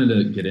always wanted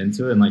to get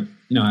into it. And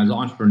as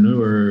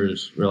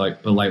entrepreneurs, we're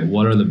like, but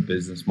what are the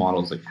business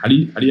models? How do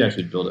you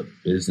actually build a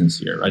business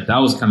here? Right. That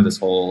was kind of this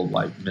whole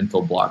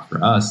mental block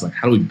for us.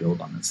 How do we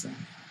build on this thing?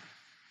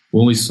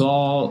 When we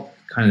saw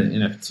kind of the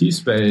NFT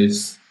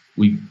space,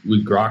 we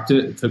grokked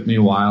it. It took me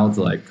a while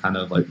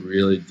to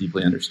really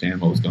deeply understand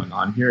what was going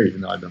on here,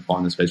 even though I've been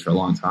following this space for a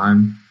long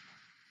time.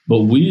 But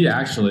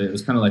it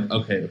was kind of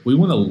okay, if we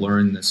want to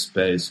learn this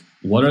space,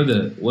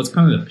 what's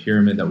kind of the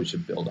pyramid that we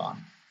should build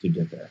on to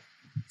get there?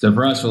 So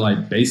for us, we're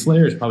base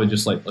layer is probably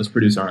just let's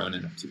produce our own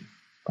NFT,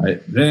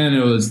 right? Then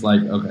it was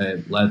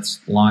okay,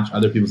 let's launch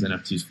other people's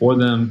NFTs for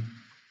them.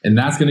 And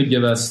that's going to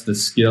give us the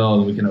skill,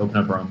 and we can open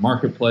up our own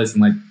marketplace.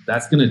 And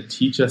that's going to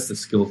teach us the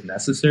skills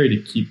necessary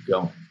to keep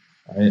going,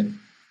 right?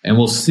 And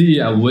we'll see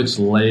at which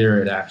layer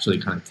it actually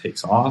kind of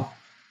takes off.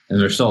 And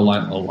there's still a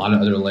lot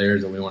of other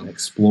layers that we want to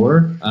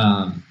explore.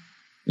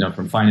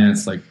 From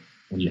finance, when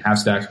you have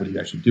stacks, what do you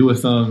actually do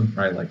with them,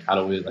 right? How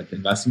do we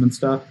invest them and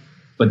stuff?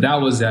 But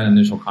that was that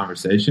initial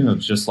conversation of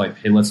just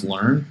hey, let's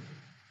learn.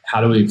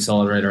 How do we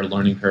accelerate our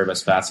learning curve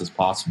as fast as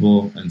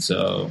possible? And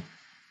so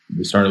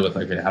we started with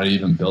okay, how do you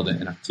even build an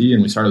NFT?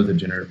 And we started with a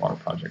generative art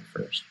project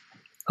first.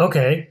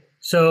 Okay.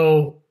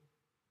 So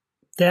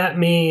that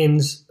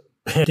means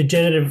the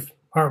generative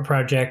art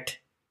project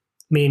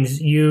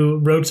means you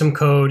wrote some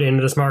code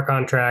into the smart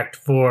contract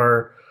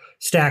for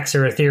Stacks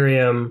or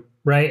Ethereum,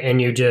 right?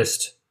 And you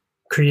just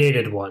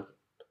created one.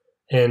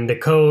 and the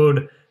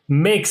code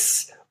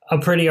makes a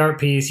pretty art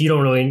piece. You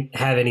don't really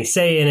have any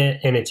say in it,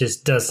 and it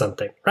just does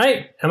something,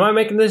 right? Am I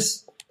making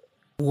this?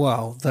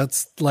 Wow,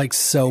 that's like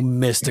so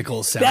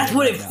mystical sounding. That's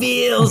what it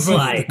feels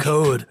like.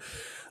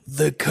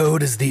 The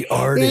code is the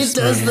artist.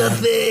 It does the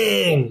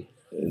thing.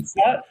 It's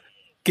not.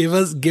 Give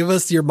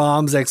us your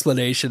mom's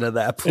explanation of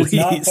that, please. It's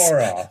not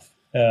far off.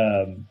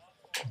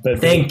 But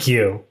Thank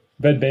you.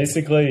 But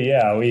basically,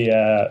 yeah, we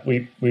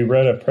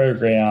wrote a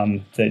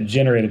program that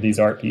generated these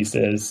art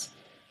pieces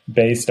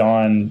based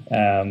on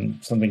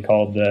something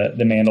called the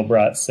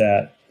Mandelbrot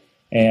set.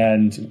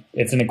 And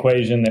it's an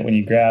equation that when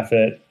you graph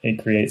it,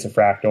 it creates a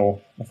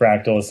fractal. A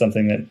fractal is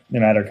something that no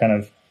matter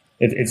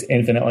it's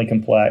infinitely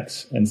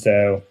complex. And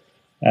so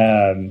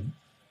no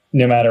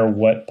matter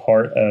what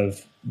part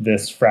of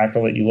this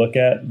fractal that you look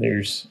at,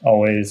 there's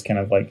always kind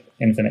of like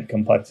infinite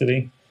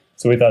complexity.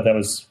 So we thought that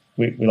was,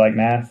 we like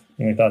math,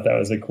 and we thought that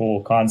was a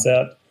cool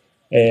concept.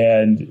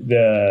 And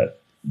the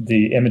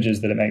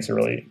images that it makes are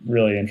really,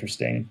 really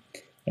interesting.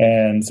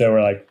 And so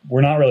we're like,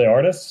 we're not really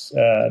artists.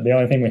 The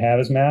only thing we have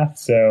is math.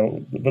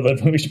 So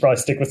but we should probably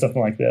stick with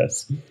something like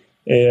this.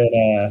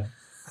 And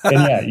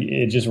yeah,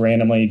 it just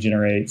randomly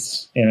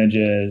generates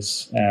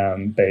images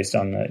based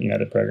on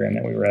the program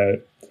that we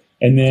wrote.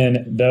 And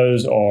then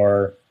those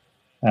are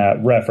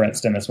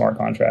referenced in the smart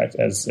contract,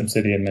 as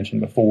Obsidian mentioned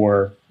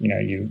before.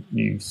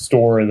 You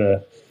store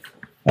the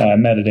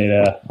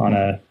metadata on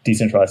a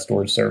decentralized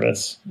storage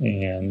service,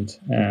 and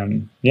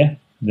then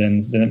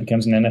it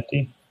becomes an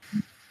NFT.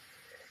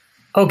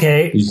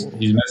 Okay, he's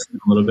messing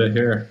a little bit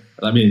here.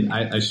 I mean,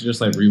 I should just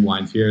like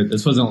rewind here.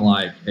 This wasn't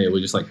like, hey,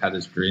 we just like had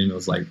this dream. It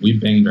was like we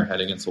banged our head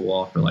against a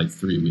wall for like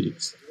 3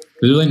 weeks.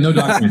 There's like no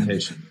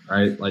documentation,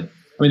 right? Like,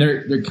 I mean,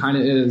 there kind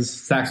of is.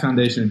 Stacks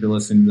Foundation, if you're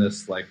listening to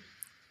this, like,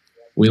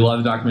 we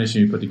love the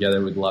documentation you put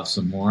together. We'd love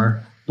some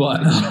more.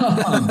 But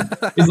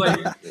it's like,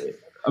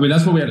 I mean,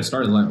 that's what we had to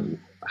start. Like,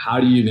 how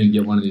do you even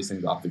get one of these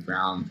things off the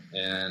ground?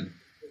 And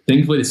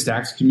thankfully, the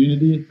Stacks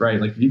community, right?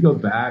 Like, if you go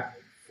back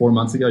 4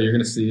 months ago, you're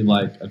going to see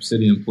like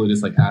Obsidian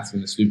Plutus like asking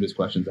the stupidest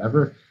questions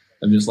ever.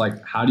 I'm just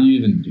like, how do you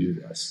even do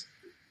this?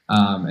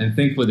 And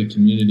thankfully, the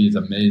community is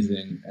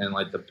amazing. And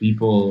like the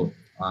people,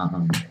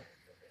 from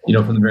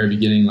the very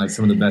beginning, like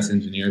some of the best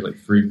engineers like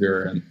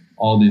Frieger and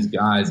all these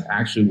guys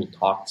actually will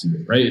talk to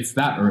you, right? It's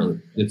that early.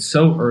 It's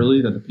so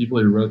early that the people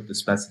who wrote the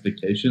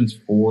specifications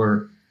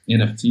for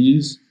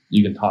NFTs,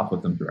 you can talk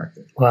with them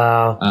directly.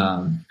 Wow.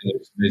 And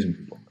there's amazing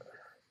people.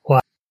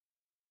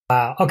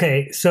 Wow.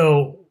 Okay.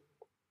 So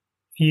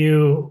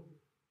you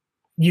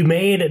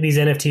made these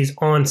NFTs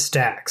on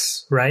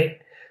Stacks,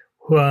 right?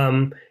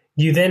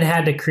 You then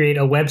had to create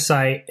a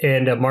website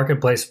and a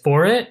marketplace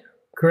for it,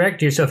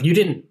 correct? Yourself. You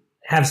didn't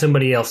have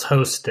somebody else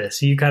host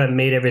this. You kind of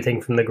made everything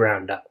from the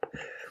ground up,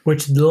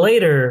 which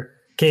later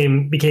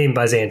became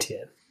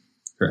Byzantium.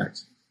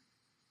 Correct.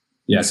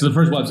 Yeah. So the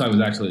first website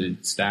was actually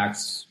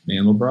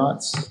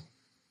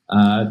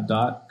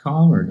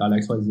stacksmandelbrots.com or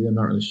 .xyz. I'm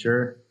not really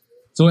sure.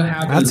 So what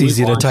happened? That's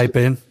easy to type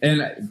in.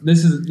 And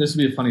this would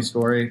be a funny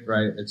story,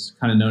 right? It's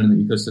kind of known in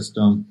the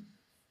ecosystem,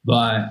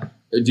 but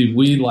dude,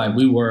 we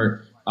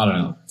worked, I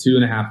don't know,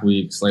 2.5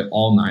 weeks, like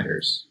all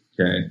nighters.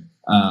 Okay.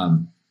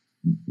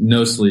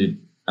 No sleep.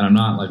 And I'm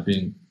not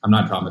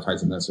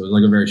dramatizing this. It was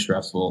like a very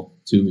stressful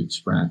 2-week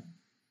sprint.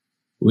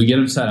 We get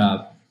them set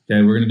up.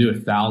 Okay. We're going to do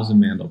 1,000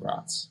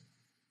 Mandelbrots,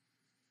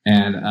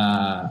 and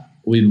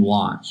we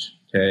launch.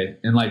 Okay.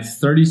 In like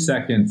 30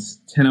 seconds,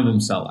 10 of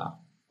them sell out.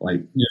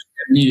 Like just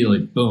immediately,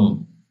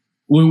 boom.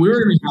 When we were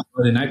going to be happy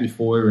the night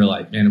before, we were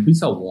like, man, if we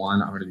sell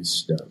one, I'm going to be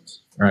stoked,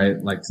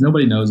 right? Like, 'cause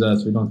nobody knows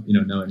us. We don't,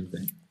 know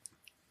anything.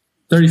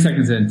 30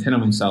 seconds in, 10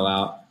 of them sell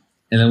out.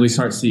 And then we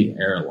start seeing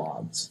error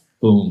logs.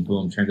 Boom,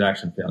 boom,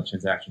 transaction failed.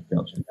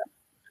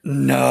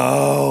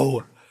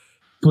 No.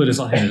 Plutus,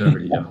 I'll hand it over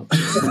to you.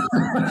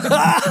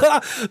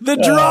 The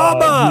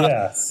drama.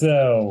 Yeah.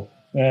 So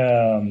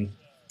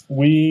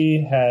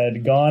we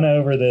had gone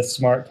over this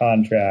smart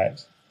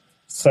contract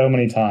so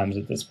many times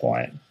at this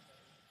point.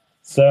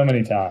 So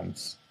many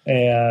times.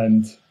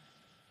 And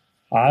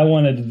I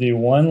wanted to do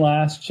one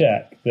last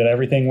check that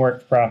everything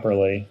worked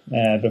properly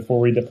before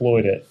we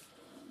deployed it.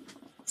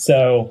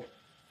 So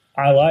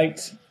I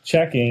liked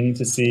checking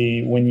to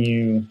see when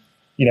you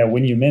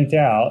mint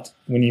out,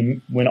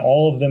 when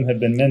all of them have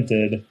been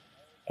minted,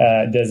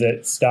 does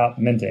it stop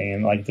minting,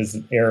 and like, does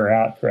it error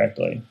out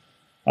correctly?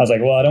 I was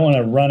like, well, I don't want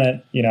to run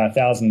it,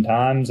 1,000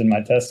 times in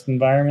my test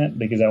environment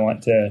because I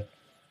want to,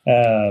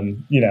 I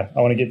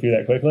want to get through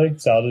that quickly.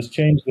 So I'll just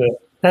change the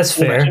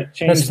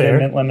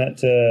mint limit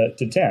to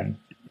 10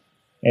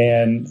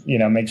 and,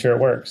 make sure it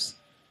works.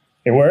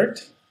 It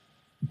worked,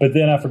 but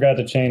then I forgot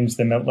to change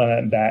the mint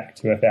limit back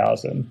to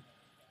 1,000.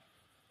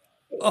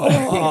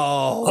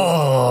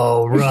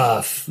 Oh,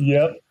 rough.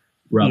 Yep.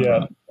 Rough.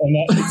 And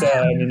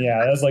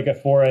that was like a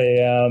 4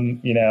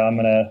 a.m. I'm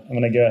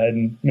gonna go ahead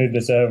and move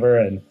this over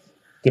and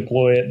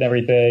deploy it and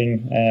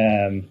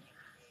everything.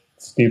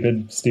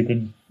 Stupid,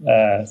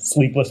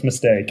 sleepless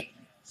mistake.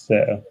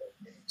 So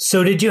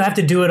So did you have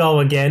to do it all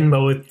again,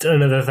 but with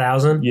another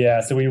 1,000?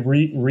 Yeah, so we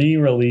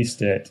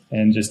re-released it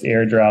and just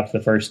airdropped the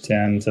first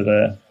 10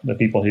 to the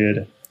people who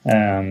had,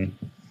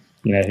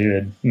 who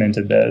had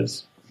minted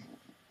those.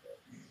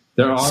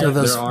 There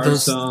are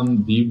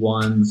some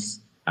V1s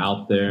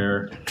out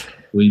there.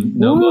 We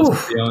know most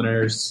of the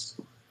owners,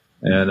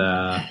 and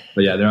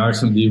but yeah, there are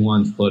some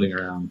V1s floating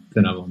around.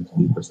 10 of them to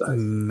be precise.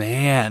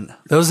 Man,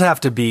 those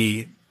have to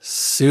be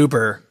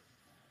super,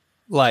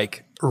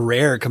 like,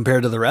 rare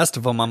compared to the rest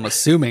of them, I'm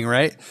assuming,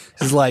 right?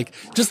 Because like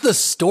just the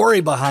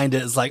story behind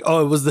it is like,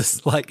 oh, it was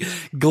this like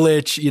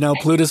glitch,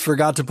 Plutus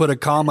forgot to put a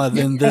comma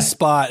in this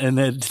spot and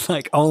it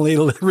like only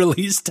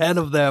released 10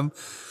 of them.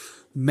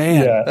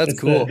 Man, yeah, that's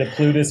cool. The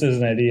Plutus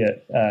is an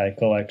idiot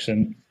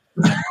collection.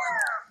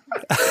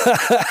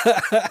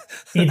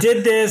 You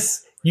did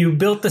this, you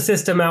built the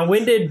system out.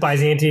 When did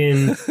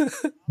Byzantium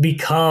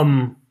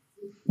become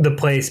the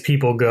place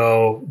people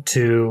go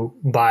to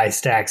buy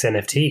Stacks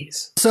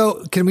NFTs?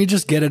 So can we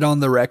just get it on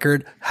the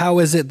record? How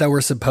is it that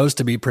we're supposed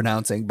to be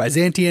pronouncing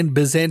Byzantium?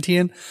 Like,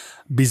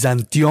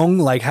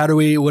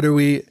 what are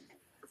we,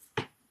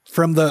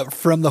 from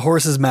the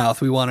horse's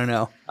mouth, we want to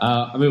know.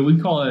 We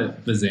call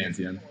it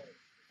Byzantium.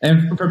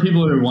 And for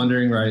people who are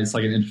wondering, right, it's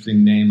like an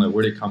interesting name, like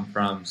where did it come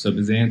from? So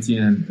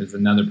Byzantium is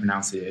another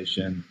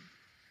pronunciation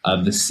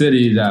of the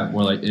city that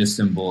where like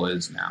Istanbul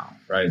is now,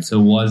 right? So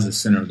it was the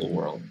center of the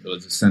world. It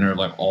was the center of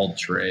like all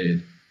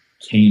trade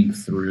came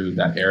through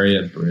that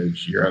area,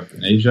 bridge Europe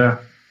and Asia.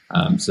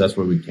 So that's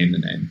where we got the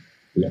name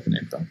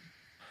from.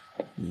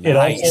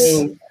 Nice.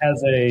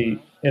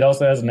 It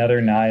also has another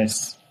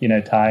nice,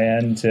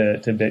 tie-in to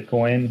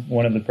Bitcoin.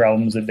 One of the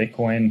problems that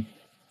Bitcoin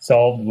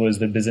solved was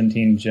the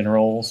Byzantine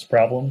generals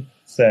problem.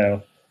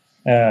 So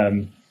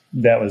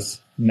that was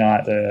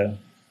not a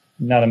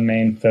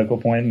main focal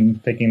point in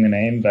picking the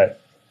name,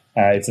 but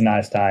it's a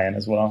nice tie-in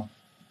as well.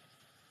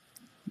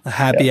 A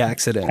happy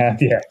accident.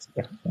 Happy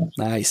accident.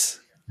 Nice.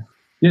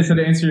 Yeah. So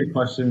to answer your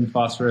question,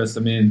 Phosphorus,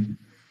 originally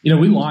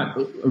we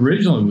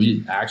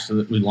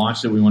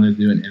launched it. We wanted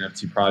to do an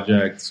NFT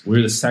project. We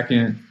were the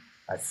second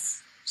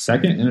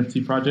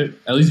NFT project.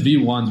 At least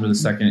V1s were the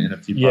second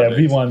NFT project. Yeah,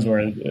 V1s were,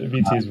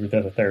 V2s were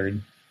the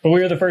third. But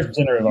we were the first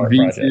generative art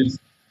project.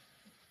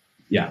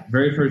 Yeah,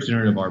 very first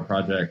generative art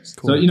project.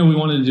 Cool. So, we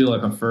wanted to do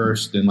like a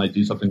first and like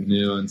do something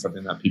new and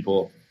something that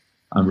people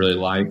really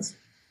liked.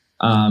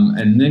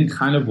 And then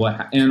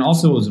and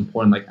also what was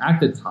important, like at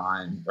the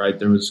time, right,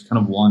 there was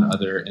kind of one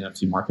other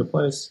NFT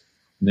marketplace.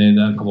 And they had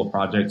done a couple of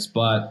projects,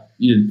 but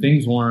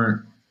things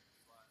weren't,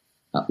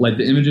 like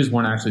the images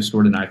weren't actually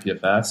stored in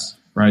IPFS,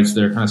 right? So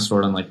they're kind of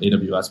stored on like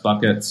AWS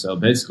buckets. So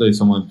basically if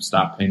someone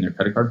stopped paying their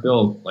credit card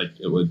bill, like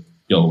it would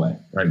go away,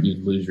 right?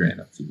 You'd lose your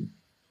NFT.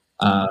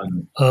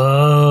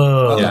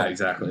 Yeah,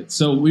 exactly.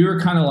 So we were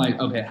kind of like,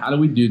 okay, how do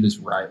we do this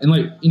right? And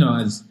like,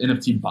 as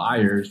NFT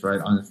buyers, right,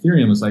 on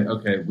Ethereum, was like,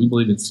 okay, we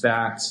believe in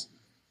Stacks.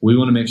 We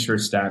want to make sure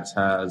Stacks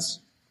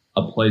has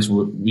a place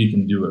where we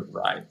can do it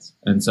right.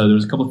 And so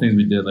there's a couple of things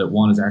we did. Like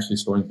one is actually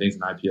storing things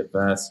in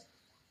IPFS,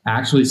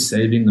 actually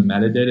saving the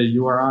metadata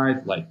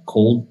URI like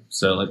cold.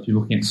 So like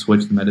people can't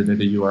switch the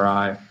metadata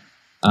URI.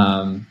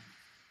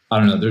 I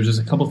don't know. There's just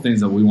a couple of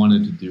things that we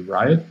wanted to do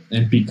right.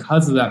 And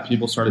because of that,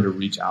 people started to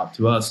reach out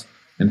to us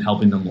and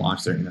helping them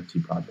launch their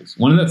NFT projects.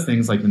 One of the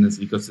things like in this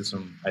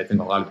ecosystem, I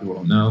think a lot of people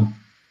don't know,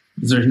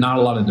 is there's not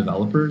a lot of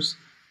developers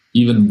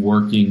even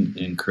working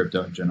in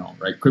crypto in general,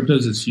 right? Crypto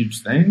is this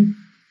huge thing,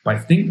 but I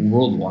think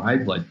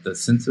worldwide, like the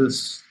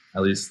census,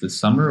 at least this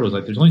summer, was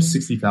like there's only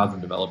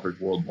 60,000 developers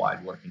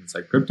worldwide working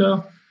inside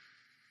crypto.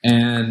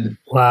 And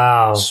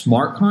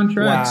smart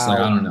contracts, like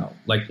I don't know,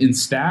 like in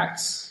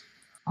Stacks,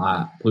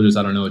 Plutus,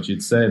 I don't know what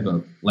you'd say,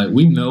 but like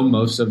we know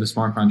most of the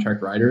smart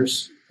contract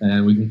writers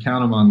and we can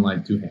count them on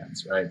like two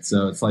hands, right?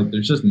 So it's like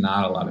there's just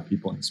not a lot of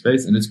people in the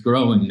space and it's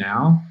growing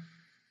now.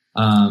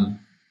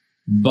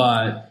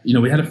 But,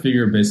 we had to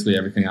figure basically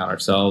everything out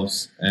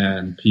ourselves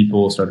and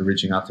people started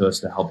reaching out to us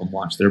to help them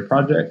launch their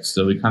projects.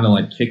 So we kind of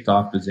like kicked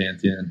off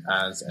Byzantium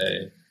as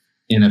a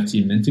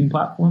NFT minting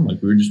platform.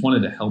 Like we just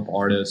wanted to help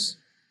artists,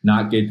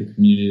 not gate the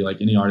community.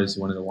 Like any artist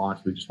who wanted to launch,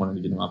 we just wanted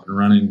to get them up and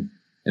running.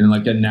 And then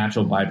like a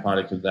natural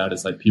byproduct of that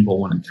is like people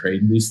want to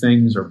trade these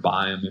things or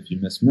buy them if you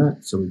miss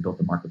mint. So we built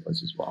the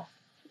marketplace as well.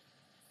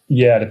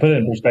 Yeah, to put it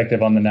in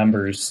perspective on the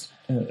numbers,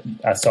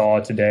 I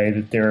saw today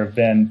that there have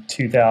been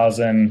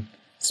 2,000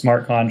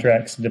 smart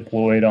contracts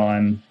deployed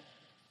on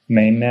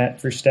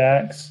mainnet for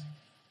Stacks.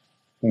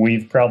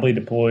 We've probably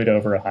deployed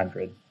over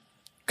 100.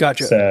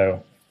 Gotcha.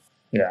 So,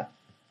 yeah,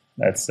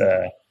 that's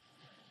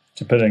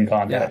to put it in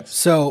context. Yeah.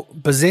 So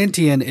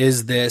Byzantium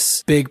is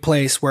this big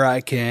place where I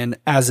can,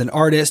 as an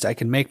artist, I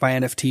can make my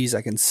NFTs,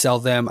 I can sell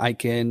them, I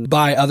can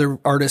buy other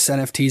artists'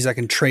 NFTs, I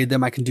can trade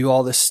them, I can do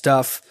all this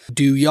stuff.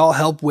 Do y'all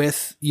help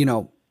with,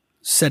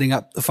 setting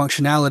up the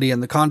functionality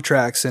and the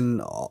contracts and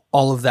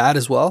all of that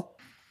as well?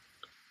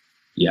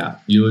 Yeah,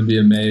 you would be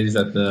amazed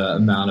at the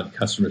amount of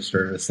customer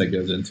service that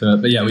goes into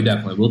it. But yeah,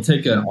 we'll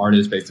take an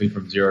artist basically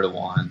from 0 to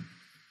 1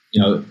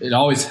 it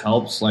always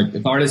helps. Like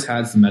if the artist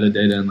has the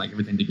metadata and like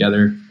everything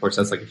together, of course,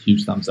 that's like a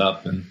huge thumbs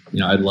up. And,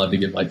 I'd love to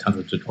give like tons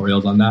of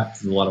tutorials on that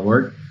because it's a lot of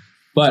work.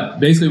 But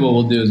basically what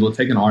we'll do is we'll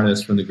take an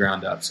artist from the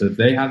ground up. So if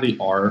they have the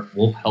art,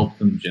 we'll help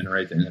them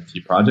generate the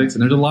NFT projects.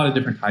 And there's a lot of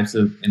different types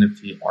of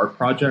NFT art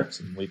projects,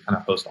 and we kind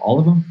of host all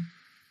of them.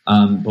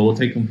 But we'll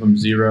take them from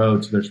zero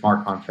to their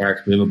smart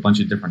contracts. We have a bunch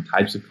of different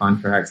types of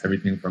contracts,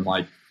 everything from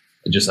like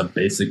just a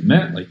basic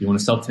mint, like you want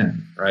to sell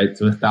 10, right,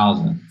 to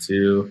 1,000,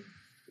 to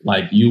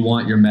like you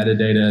want your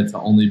metadata to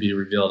only be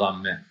revealed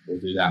on mint. We'll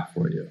do that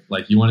for you.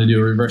 Like you want to do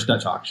a reverse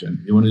Dutch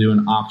auction. You want to do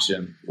an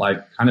auction,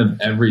 like kind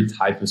of every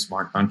type of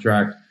smart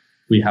contract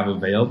we have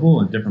available,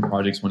 and different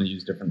projects want to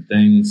use different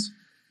things.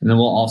 And then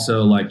we'll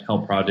also like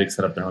help projects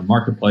set up their own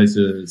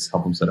marketplaces,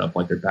 help them set up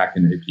like their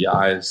backend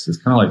APIs. It's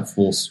kind of like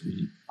full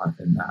suite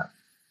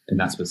in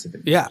that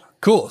specific. Yeah,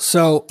 cool.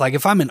 So like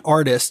if I'm an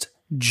artist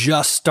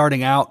just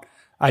starting out,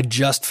 I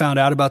just found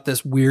out about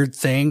this weird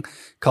thing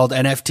called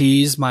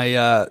NFTs.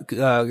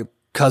 My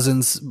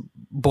cousin's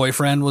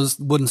boyfriend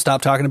wouldn't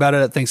stop talking about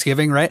it at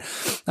Thanksgiving, right?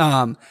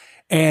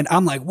 And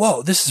I'm like,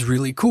 whoa, this is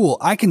really cool.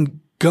 I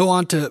can go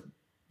onto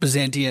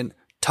Byzantium,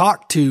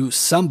 talk to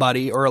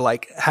somebody, or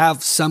like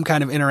have some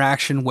kind of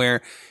interaction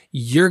where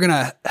you're going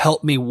to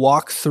help me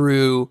walk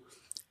through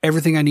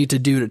everything I need to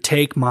do to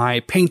take my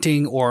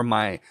painting or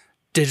my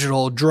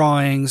digital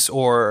drawings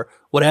or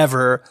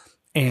whatever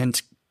and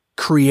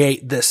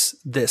create the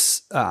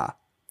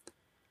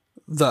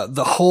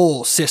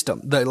whole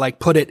system, like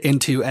put it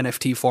into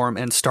NFT form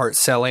and start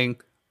selling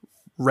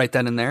right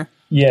then and there.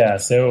 Yeah.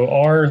 So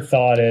our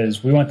thought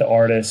is we want the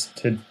artist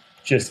to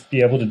just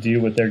be able to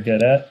do what they're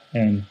good at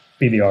and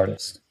be the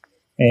artist.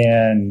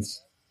 And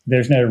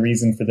there's no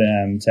reason for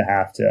them to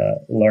have to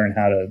learn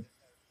how to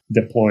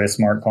deploy a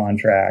smart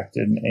contract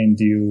and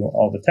do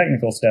all the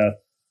technical stuff.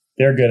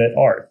 They're good at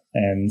art.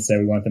 And so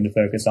we want them to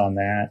focus on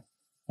that.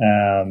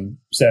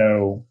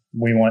 So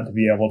we want to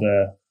be able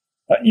to,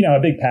 a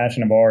big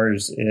passion of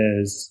ours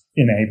is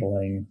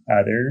enabling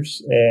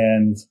others.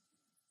 And,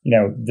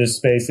 this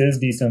space is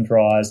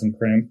decentralized and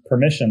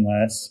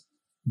permissionless,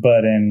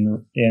 but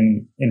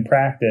in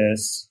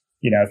practice,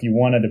 if you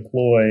want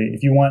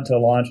to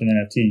launch an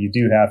NFT, you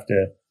do have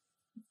to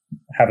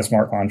have a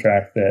smart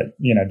contract that,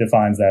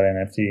 defines that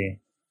NFT.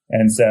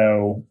 And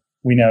so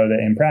we know that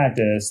in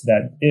practice,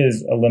 that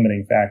is a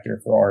limiting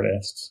factor for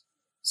artists.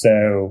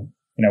 So,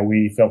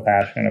 we feel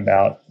passionate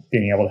about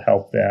being able to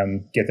help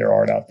them get their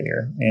art out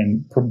there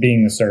and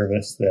being the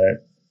service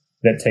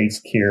that takes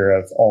care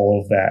of all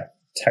of that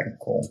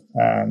technical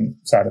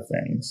side of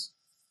things.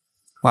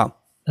 Wow.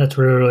 That's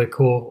really, really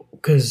cool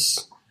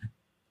because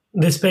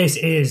this space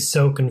is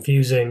so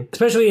confusing,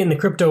 especially in the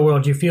crypto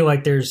world. You feel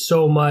like there's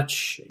so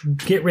much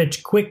get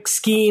rich quick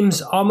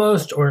schemes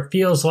almost, or it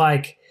feels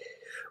like,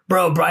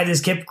 bro, buy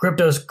this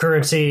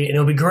cryptocurrency and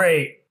it'll be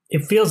great.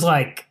 It feels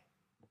like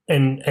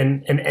an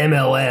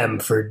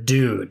MLM for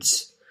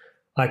dudes.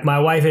 Like my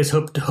wife is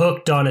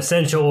hooked on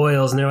essential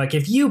oils, and they're like,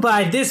 if you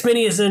buy this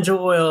many essential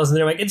oils, and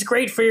they're like, it's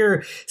great for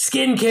your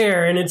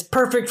skincare and it's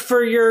perfect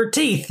for your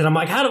teeth. And I'm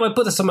like, how do I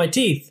put this on my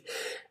teeth?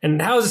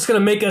 And how is this going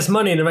to make us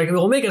money? And they're like, it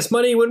will make us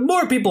money when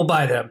more people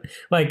buy them.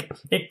 Like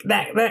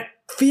that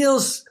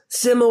feels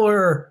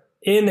similar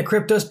in the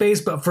crypto space,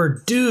 but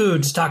for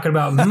dudes talking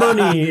about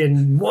money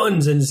and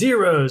ones and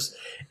zeros.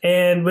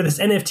 And with this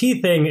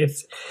NFT thing,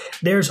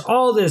 there's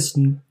all this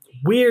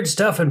weird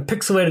stuff and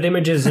pixelated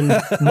images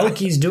and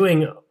monkeys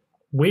doing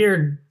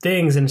weird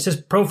things, and it's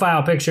just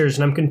profile pictures.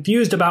 And I'm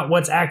confused about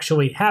what's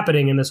actually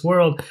happening in this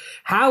world.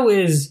 How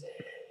is,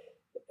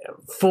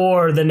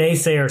 for the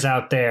naysayers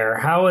out there,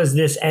 how is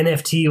this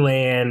NFT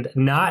land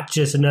not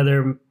just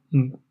another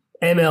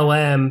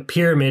MLM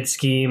pyramid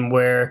scheme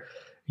where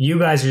you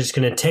guys are just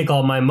going to take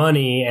all my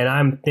money and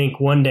I think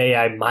one day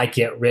I might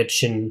get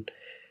rich and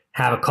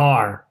have a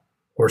car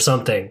or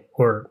something,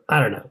 or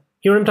I don't know.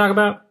 You know what I'm talking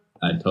about?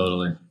 I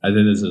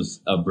think this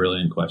is a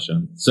brilliant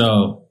question.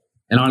 So,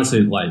 and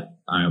honestly, like,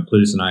 I know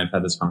Plutus and I have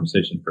had this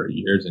conversation for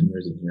years and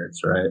years and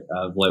years, right?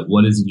 Of like,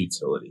 what is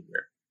utility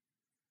here?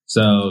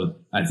 So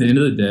at the end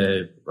of the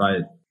day,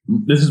 right,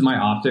 this is my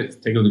optics.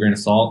 Take it with a grain of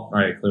salt,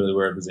 right? Clearly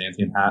wear a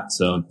Byzantium hat.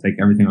 So take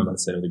everything I'm about to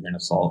say with a grain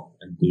of salt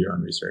and do your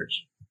own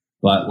research.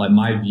 But like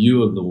my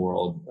view of the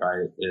world,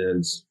 right,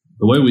 is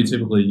the way we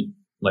typically,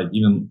 like,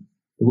 even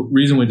the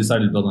reason we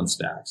decided to build on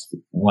stacks,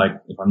 like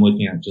if I'm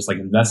looking at just like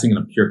investing in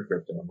a pure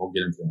crypto, and we'll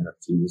get into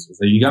NFTs, is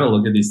that you got to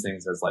look at these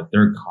things as like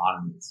they're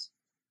economies,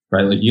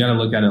 right? Like you got to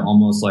look at it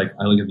almost like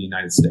I look at the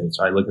United States,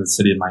 or I look at the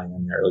city of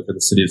Miami, or I look at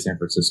the city of San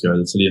Francisco, or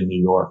the city of New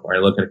York, or I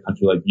look at a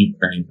country like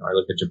Ukraine, or I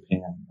look at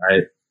Japan,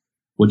 right?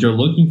 What you're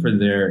looking for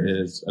there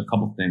is a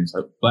couple things,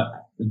 but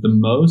the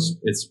most,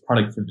 it's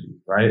productivity,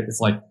 right? It's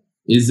like,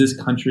 is this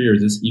country or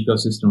is this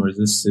ecosystem or is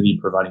this city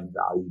providing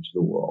value to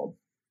the world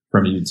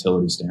from a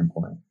utility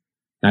standpoint?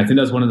 And I think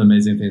that's one of the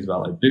amazing things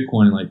about like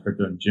Bitcoin and like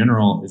crypto in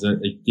general is that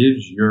it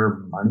gives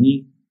your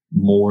money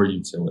more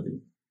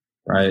utility,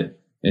 right?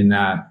 In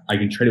that I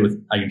can trade it with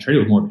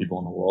more people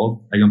in the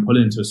world. I can put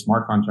it into a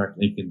smart contract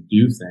and it can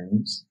do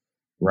things,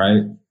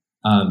 right?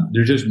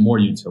 There's just more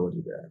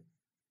utility there.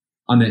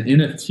 on the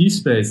NFT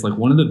space, like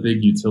one of the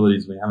big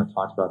utilities, we haven't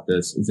talked about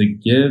this, is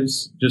it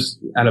gives just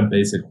at a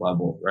basic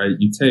level, right?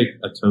 You take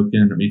a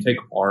token or you take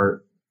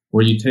art,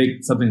 or you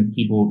take something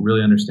people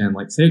really understand,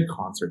 like say a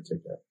concert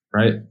ticket,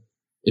 right?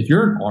 If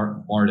you're an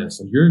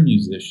artist, if you're a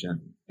musician,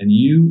 and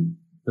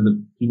for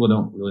the people who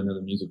don't really know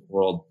the music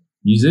world,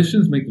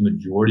 musicians make the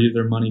majority of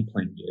their money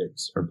playing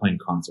gigs or playing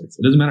concerts.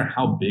 It doesn't matter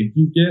how big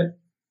you get,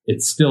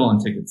 it's still on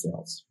ticket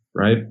sales,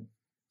 right?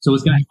 So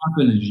what's going to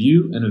happen is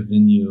you and a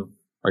venue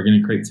are going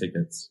to create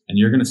tickets and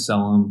you're going to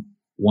sell them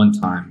one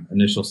time,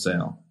 initial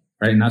sale,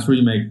 right? And that's where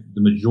you make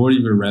the majority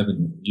of your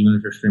revenue, even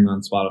if you're streaming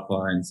on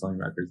Spotify and selling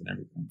records and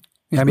everything.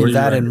 I mean,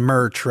 that and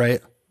merch,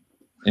 right?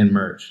 And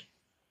merch.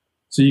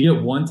 So you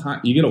get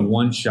a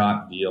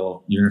one-shot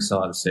deal. You're going to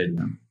sell at a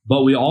stadium.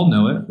 But we all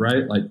know it,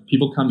 right? Like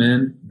people come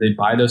in, they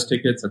buy those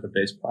tickets at the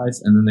base price,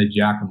 and then they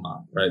jack them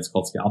up, right? It's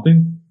called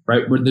scalping,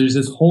 right? Where there's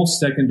this whole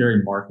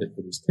secondary market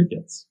for these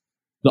tickets.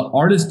 The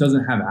artist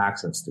doesn't have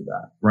access to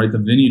that, right? The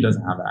venue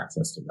doesn't have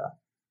access to that.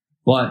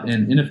 But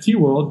in NFT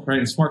world, right,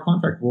 in smart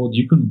contract world,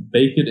 you can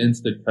bake it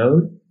into the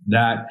code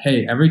that,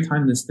 hey, every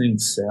time this thing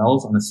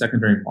sells on a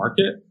secondary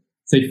market,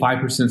 say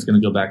 5% is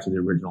going to go back to the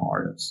original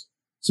artist.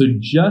 So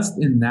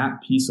just in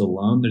that piece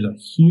alone, there's a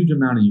huge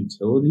amount of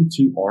utility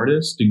to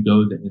artists to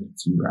go the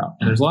NFT route.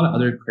 And there's a lot of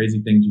other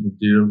crazy things you can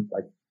do.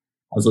 Like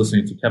I was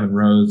listening to Kevin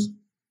Rose.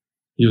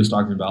 He was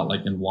talking about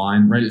like in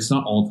wine, right? It's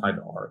not all tied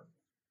to art.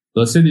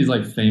 So let's say these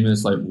like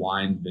famous like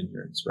wine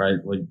vineyards, right?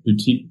 Like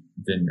boutique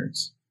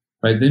vineyards,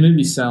 right? They may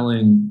be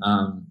selling,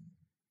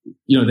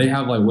 they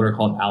have like what are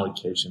called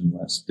allocation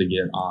lists to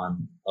get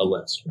on a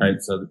list,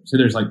 right? So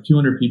there's like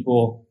 200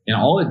 people and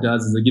all it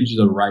does is it gives you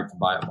the right to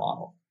buy a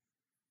bottle.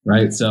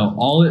 Right. So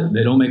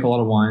they don't make a lot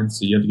of wine.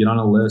 So you have to get on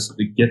a list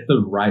to get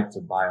the right to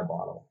buy a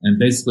bottle. And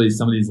basically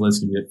some of these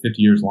lists can be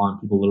 50 years long.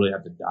 People literally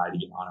have to die to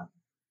get on it.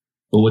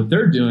 But what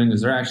they're doing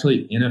is they're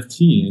actually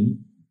NFTing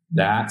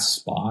that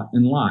spot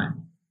in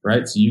line,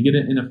 right? So you get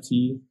an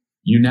NFT,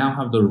 you now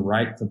have the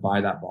right to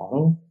buy that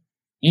bottle.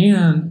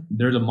 And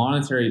there's a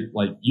monetary,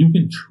 like you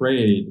can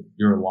trade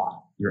your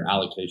lot, your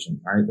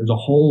allocation, right? There's a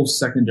whole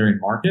secondary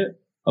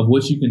market of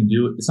what you can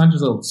do. It's not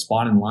just a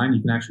spot in line. You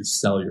can actually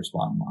sell your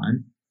spot in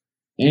line.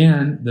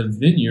 And the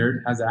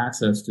vineyard has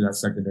access to that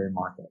secondary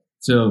market.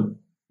 So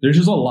there's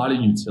just a lot of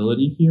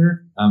utility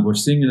here. We're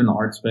seeing it in the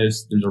art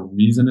space. There's a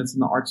reason it's in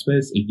the art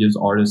space. It gives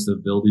artists the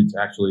ability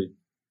to actually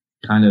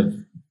kind of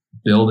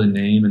build a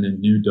name in a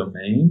new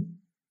domain.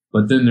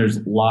 But then there's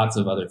lots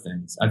of other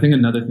things. I think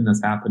another thing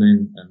that's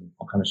happening, and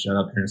I'll kind of shut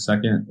up here in a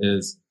second,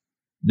 is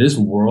this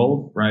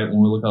world, right? When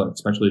we look at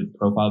especially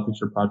profile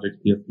picture projects,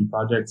 PFP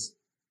projects,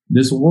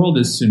 this world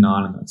is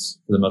pseudonymous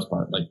for the most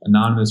part, like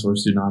anonymous or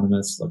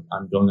pseudonymous. Like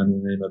I'm going under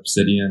the name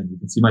Obsidian. You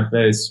can see my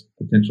face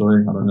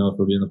potentially. I don't know if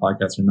it'll be in the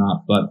podcast or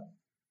not, but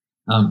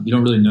you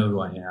don't really know who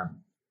I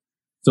am.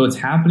 So what's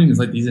happening is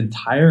like these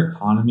entire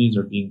economies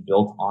are being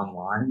built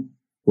online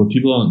where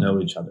people don't know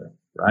each other,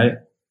 right?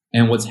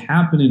 And what's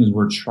happening is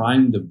we're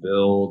trying to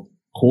build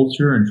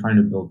culture and trying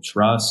to build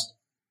trust,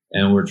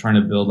 and we're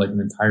trying to build like an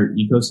entire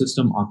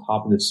ecosystem on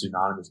top of this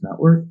pseudonymous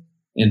network.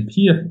 And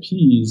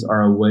PFPs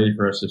are a way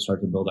for us to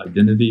start to build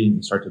identity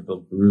and start to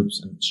build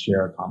groups and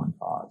share a common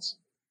cause.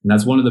 And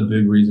that's one of the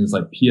big reasons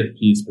like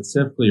PFPs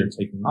specifically are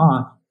taking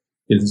off,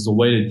 is it's a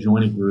way to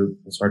join a group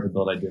and start to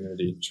build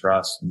identity,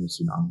 trust in the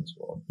pseudonymous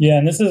world. Yeah.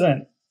 And this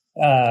isn't,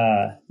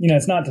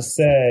 it's not to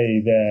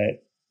say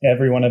that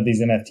every one of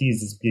these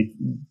NFTs is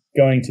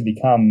going to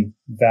become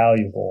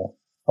valuable.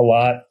 A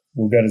lot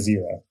will go to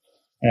zero.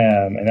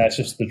 And that's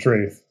just the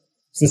truth.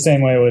 It's the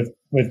same way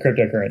with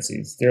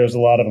cryptocurrencies. There's a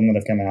lot of them that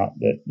have come out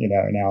that,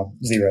 are now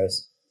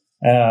zeros.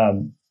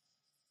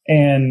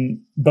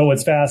 But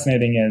what's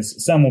fascinating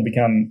is some will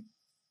become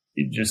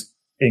just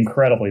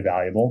incredibly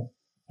valuable.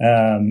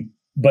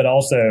 But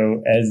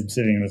also, as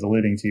Obsidian was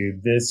alluding to,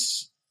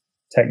 this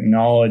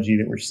technology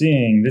that we're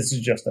seeing, this is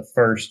just the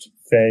first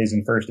phase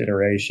and first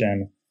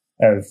iteration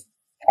of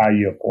how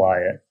you apply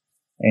it.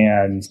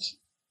 And,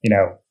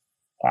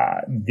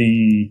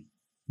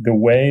 the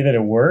way that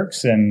it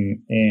works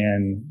and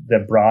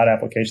the broad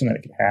application that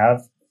it could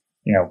have,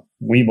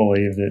 we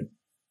believe that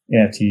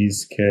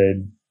NFTs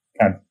could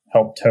kind of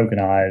help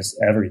tokenize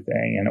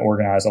everything and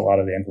organize a lot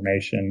of the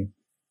information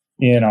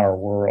in our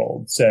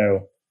world.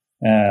 So,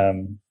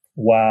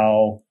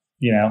 while,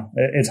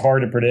 it's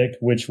hard to predict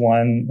which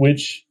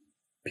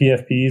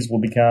PFPs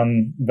will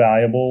become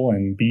valuable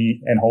and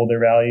hold their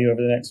value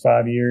over the next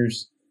 5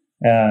 years,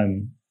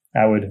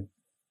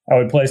 I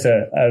would place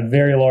a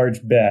very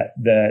large bet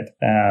that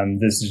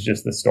this is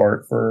just the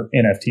start for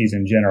NFTs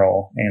in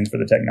general and for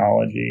the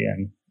technology,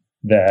 and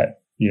that,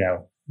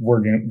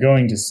 we're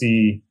going to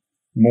see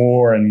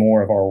more and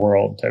more of our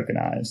world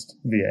tokenized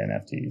via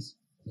NFTs.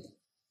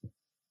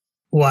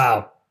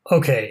 Wow.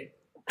 Okay.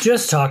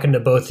 Just talking to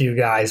both of you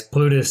guys,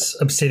 Plutus,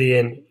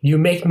 Obsidian, you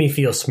make me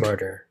feel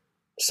smarter.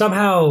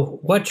 Somehow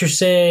what you're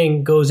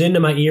saying goes into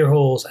my ear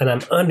holes and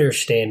I'm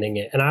understanding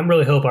it. And I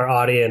really hope our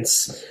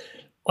audience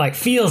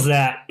feels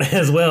that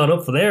as well. And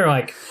hopefully they're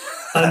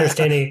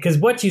understanding it. Because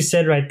what you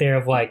said right there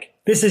of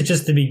this is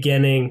just the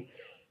beginning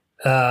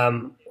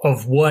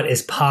of what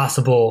is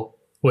possible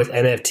with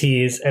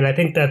NFTs. And I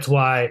think that's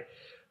why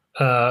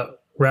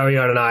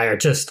Raoyan and I are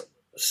just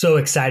so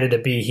excited to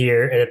be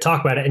here and to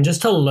talk about it and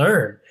just to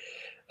learn.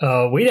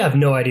 We have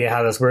no idea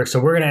how this works, so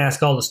we're going to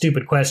ask all the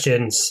stupid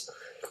questions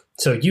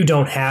so you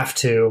don't have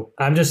to.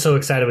 I'm just so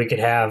excited we could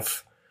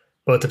have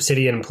both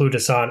Obsidian and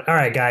Plutus on. All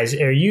right, guys,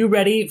 are you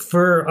ready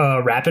for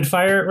a rapid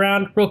fire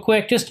round real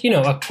quick? Just,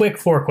 a quick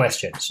 4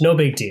 questions. No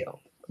big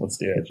deal. Let's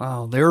do it.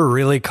 Wow, they were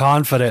really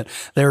confident.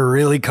 They were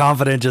really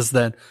confident just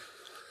then.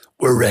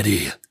 We're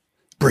ready.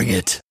 Bring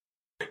it.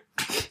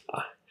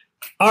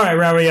 All right,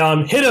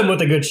 Raoyan, hit him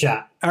with a good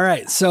shot. All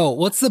right, so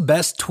what's the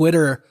best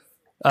Twitter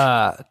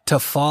to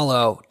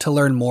follow to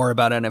learn more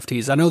about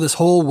NFTs? I know this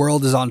whole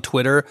world is on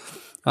Twitter.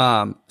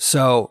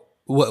 So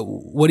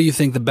what do you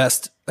think the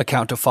best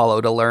account to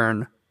follow to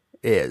learn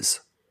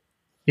is?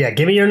 Yeah,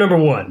 give me your number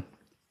 1.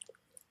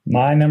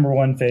 My number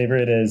 1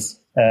 favorite is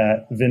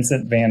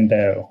Vincent Van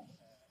Doe.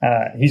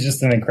 He's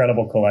just an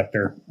incredible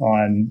collector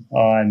on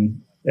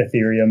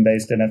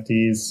Ethereum-based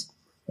NFTs.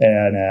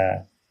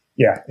 And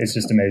it's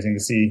just amazing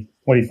to see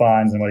what he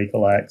finds and what he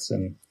collects.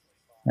 And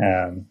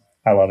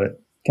I love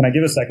it. Can I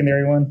give a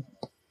secondary one?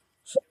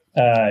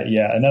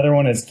 Another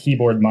one is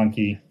Keyboard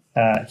Monkey.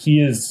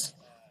 He is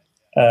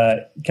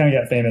kind of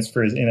got famous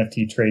for his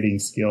NFT trading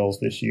skills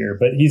this year,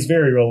 but he's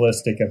very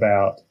realistic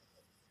about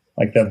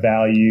like the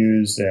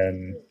values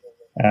and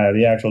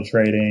the actual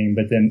trading.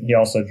 But then he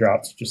also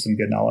drops just some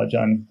good knowledge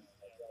on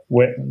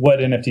what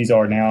NFTs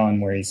are now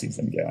and where he sees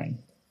them going.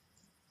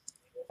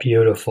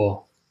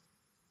 Beautiful.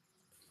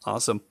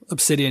 Awesome.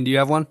 Obsidian, do you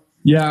have one?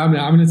 Yeah, I'm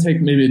going to take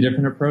maybe a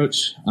different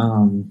approach,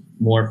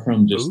 more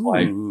from just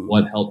like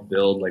what helped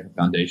build like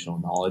foundational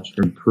knowledge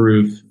from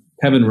Proof.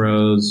 Kevin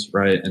Rose,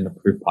 right, and the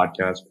Proof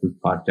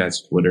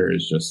Podcast Twitter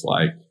is just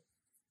like,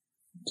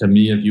 to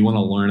me, if you want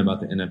to learn about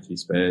the NFT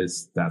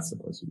space, that's the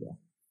place to go.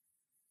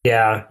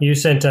 Yeah, you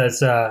sent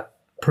us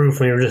Proof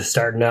when you were just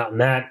starting out, and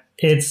that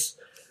it's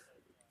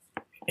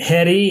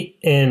heady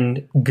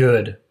and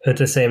good at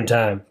the same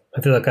time.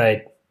 I feel like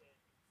I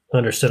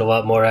understood a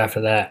lot more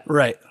after that.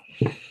 Right.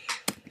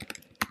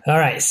 All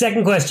right,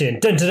 second question.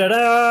 Dun, dun, dun,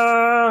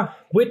 dun.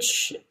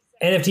 Which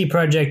NFT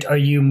project are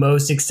you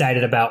most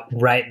excited about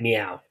right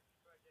meow?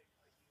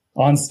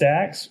 On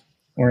Stacks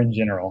or in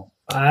general?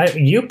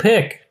 You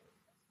pick.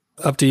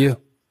 Up to you.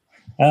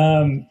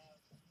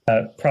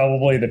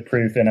 Probably the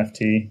Proof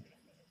NFT.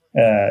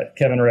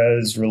 Kevin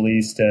Rose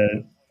released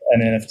an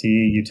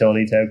NFT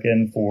utility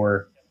token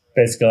for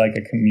basically like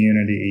a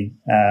community.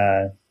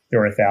 There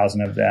were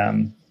 1,000 of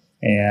them.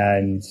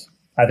 And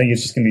I think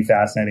it's just going to be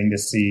fascinating to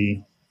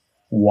see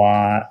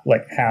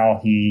how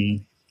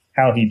he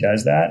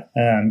does that.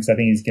 Because I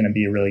think he's going to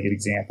be a really good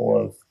example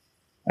of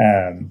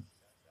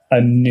a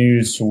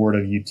new sort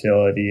of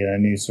utility and a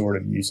new sort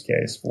of use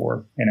case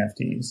for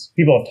NFTs.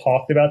 People have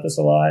talked about this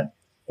a lot,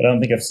 but I don't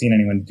think I've seen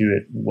anyone do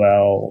it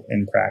well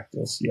in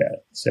practice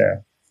yet. So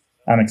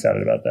I'm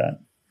excited about that.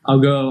 I'll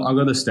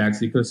go the Stacks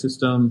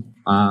ecosystem.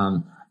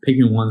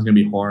 Picking one's going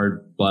to be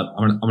hard, but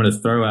I'm going to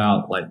throw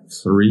out like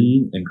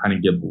 3 and kind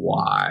of give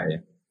why,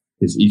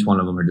 because each one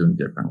of them are doing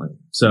differently.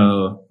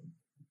 So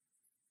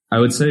I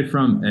would say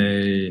from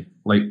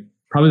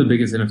probably the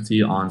biggest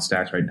NFT on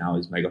Stacks right now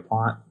is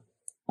Megapont.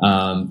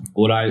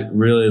 What I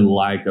really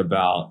like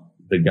about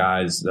the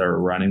guys that are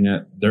running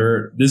it,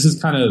 this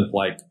is kind of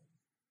like,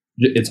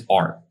 it's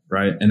art,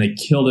 right? And they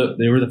killed it.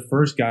 They were the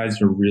first guys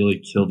to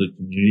really kill the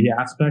community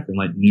aspect and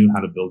like knew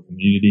how to build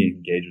community and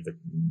engage with the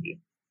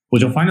community,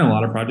 which you'll find in a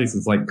lot of projects.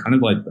 It's like kind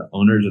of like the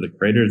owners or the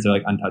creators, they're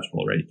like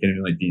untouchable, right? You can't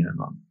even like DM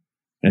them.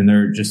 And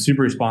they're just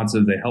super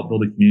responsive. They help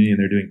build a community and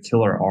they're doing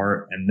killer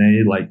art, and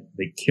they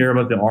care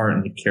about the art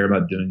and they care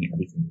about doing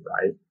everything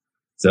right.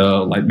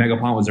 So like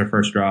Megapont was their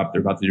first drop.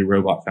 They're about to do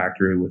Robot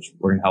Factory, which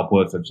we're going to help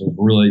with, which is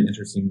really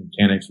interesting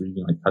mechanics where you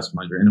can like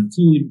customize your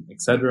NFT,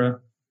 etc.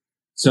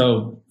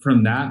 So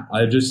from that,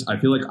 I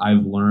feel like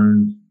I've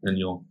learned, and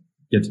you'll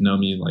get to know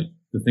me, like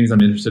the things I'm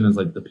interested in is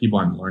like the people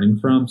I'm learning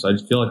from. So I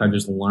just feel like I've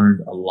just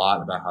learned a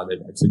lot about how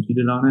they've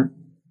executed on it.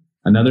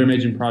 Another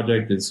amazing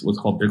project is what's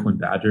called Bitcoin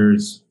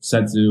Badgers.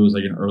 Setsu was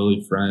like an early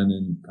friend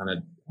and kind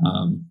of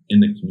in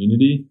the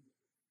community.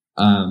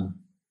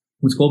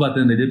 What's cool about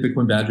them, they did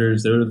Bitcoin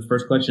Badgers. They were the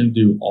first collection to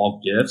do all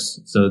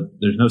GIFs. So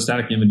there's no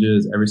static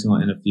images. Every single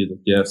NFT is a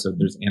GIF. So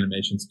there's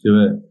animations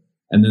to it.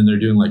 And then they're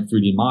doing like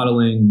 3D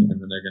modeling.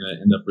 And then they're going to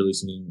end up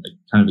releasing like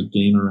kind of a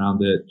game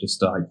around it just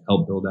to like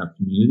help build that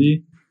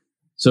community.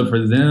 So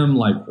for them,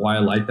 like why I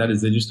like that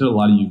is they just did a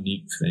lot of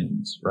unique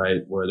things,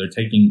 right? Where they're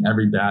taking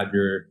every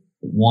badger.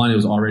 One, it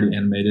was already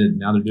animated.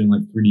 Now they're doing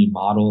like 3D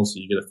models. So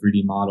you get a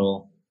 3D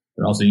model.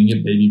 But also you can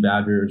get baby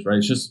badgers, right?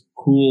 It's just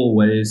cool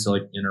ways to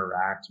like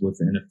interact with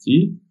the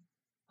NFT.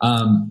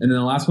 And then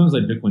the last one is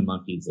like Bitcoin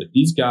monkeys. Like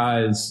these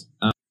guys,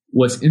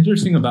 what's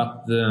interesting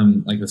about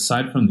them, like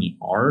aside from the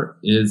art,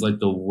 is like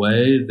the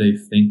way they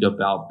think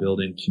about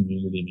building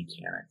community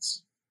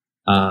mechanics.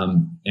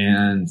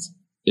 And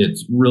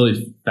it's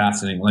really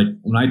fascinating. Like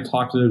when I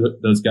talk to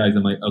those guys,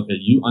 I'm like, okay,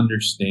 you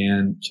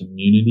understand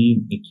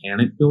community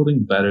mechanic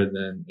building better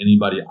than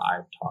anybody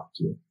I've talked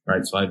to,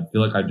 right? So I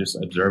feel like I'm just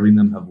observing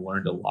them, have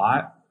learned a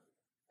lot.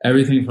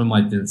 Everything from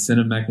like the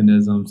incentive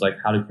mechanisms, like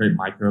how to create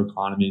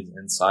microeconomies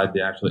inside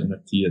the actual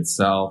NFT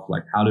itself,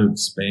 like how to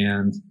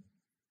expand.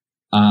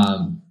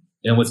 And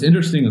what's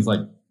interesting is like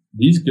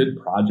these good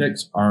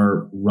projects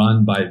are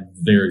run by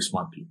very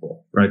smart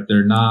people, right?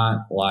 They're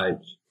not like,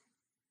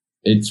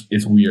 it's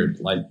weird.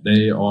 Like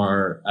they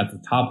are at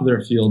the top of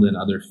their field in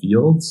other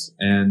fields,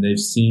 and they've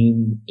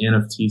seen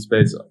NFT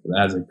space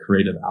as a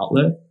creative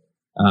outlet.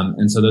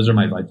 And so those are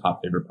my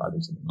top favorite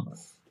projects at the moment.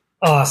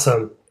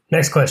 Awesome.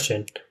 Next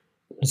question.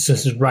 This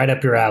is right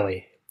up your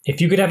alley. If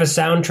you could have a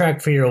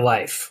soundtrack for your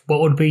life,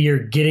 what would be your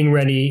getting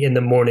ready in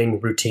the morning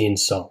routine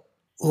song?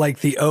 Like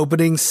the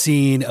opening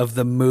scene of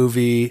the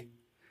movie,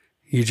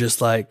 you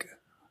just like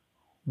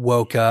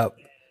woke up,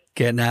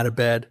 getting out of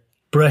bed,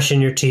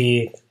 brushing your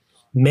teeth,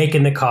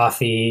 making the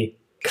coffee.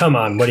 Come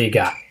on, what do you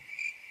got?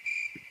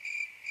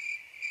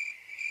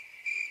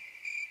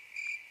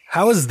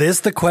 How is this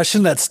the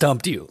question that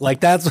stumped you? Like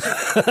that's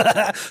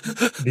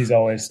These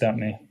always stump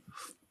me.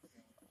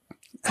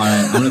 All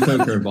right, I'm gonna throw a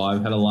curveball.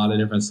 I've had a lot of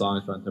different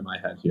songs run through my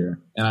head here,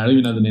 and I don't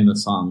even know the name of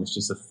the song. It's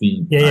just a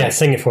theme. Yeah,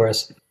 sing it for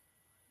us.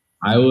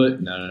 I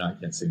would no, I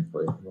can't sing it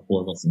for you. I'm a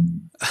horrible singer.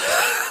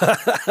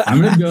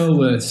 I'm gonna go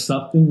with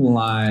something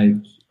like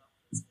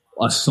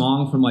a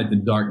song from like The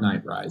Dark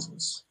Knight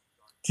Rises.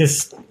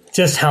 Just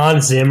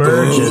Hans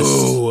Zimmer.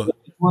 Ooh.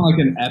 It's more like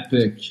an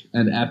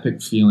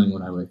epic feeling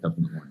when I wake up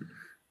in the morning.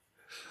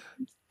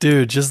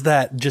 Dude, just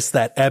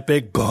that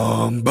epic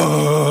boom,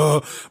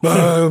 boom,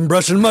 boom,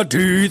 brushing my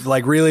teeth,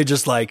 like really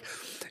just like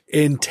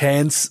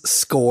intense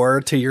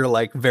score to your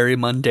like very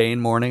mundane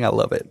morning. I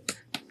love it.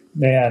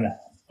 Man,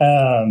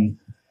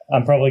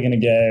 I'm probably going to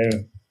go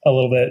a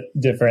little bit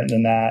different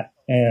than that.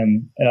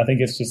 And I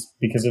think it's just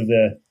because of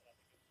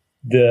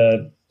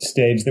the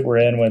stage that we're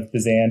in with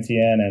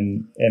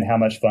Byzantium and how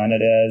much fun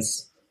it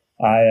is.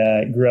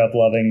 I grew up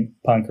loving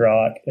punk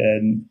rock,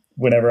 and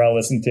whenever I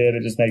listen to it,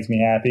 it just makes me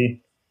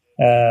happy.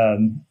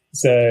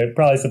 So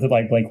probably something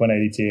like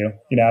Blink-182.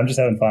 I'm just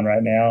having fun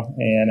right now,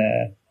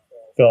 and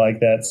feel like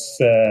that's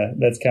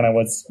kind of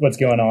what's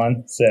going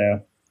on.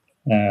 So,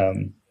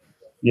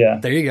 yeah.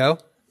 There you go.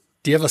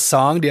 Do you have a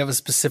song? Do you have a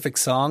specific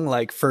song,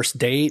 like First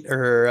Date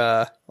or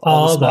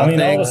All the Small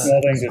Things? All the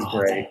Small Things is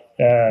great.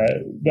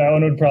 That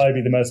one would probably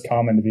be the most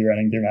common to be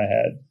running through my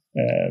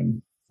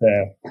head.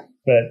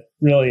 But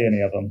really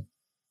any of them.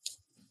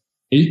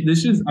 I think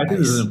this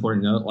is an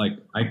important note. Like,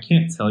 I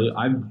can't tell you,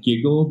 I've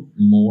giggled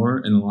more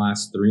in the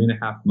last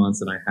 3.5 months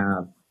than I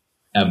have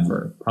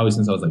ever. Probably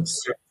since I was like 6.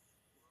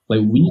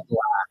 Like, we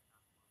laugh,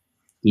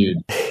 dude.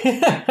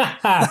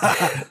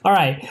 All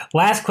right.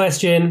 Last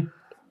question.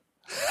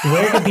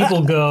 Where can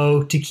people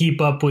go to keep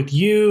up with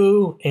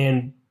you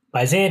and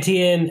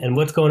Byzantium and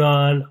what's going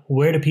on?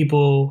 How do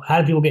people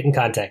get in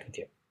contact with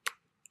you?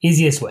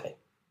 Easiest way.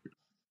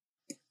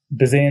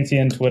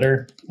 Byzantium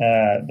Twitter.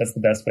 That's the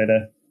best way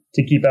to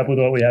keep up with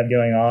what we have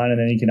going on. And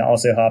then you can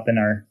also hop in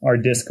our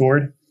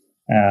Discord.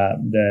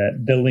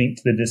 The link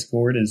to the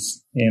Discord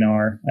is in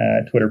our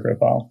Twitter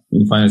profile.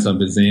 You can find us on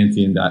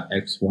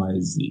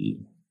byzantium.xyz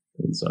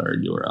is our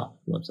URL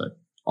website.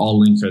 All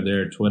links are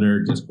there: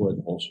 Twitter, Discord,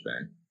 the whole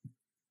shebang.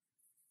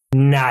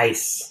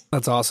 Nice.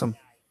 That's awesome.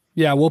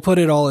 Yeah, we'll put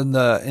it all in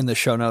the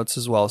show notes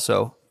as well,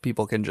 so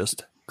people can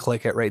just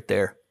click it right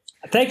there.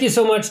 Thank you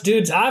so much,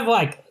 dudes. I've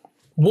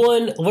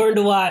 1, learned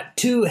a lot,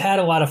 2, had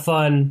a lot of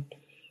fun,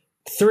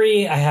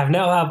 3, I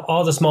now have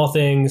all the small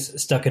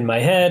things stuck in my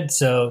head.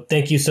 So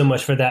thank you so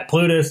much for that,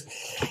 Plutus.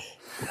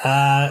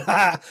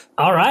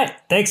 All right.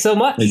 Thanks so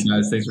much. Thanks,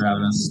 guys. Thanks for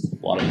having us.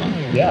 A lot of fun.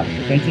 Yeah.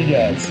 Thank you,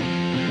 guys.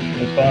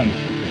 It was fun.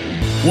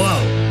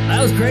 Whoa.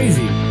 That was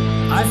crazy.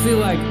 I feel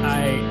like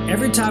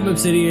every time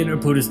Obsidian or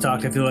Plutus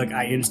talked, I feel like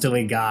I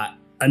instantly got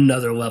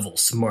another level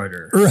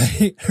smarter.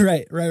 Right.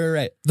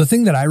 The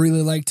thing that I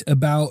really liked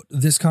about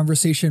this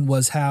conversation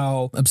was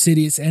how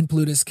Obsidian and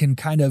Plutus can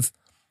kind of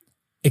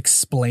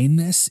explain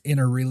this in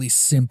a really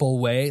simple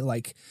way.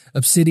 Like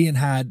Obsidian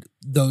had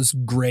those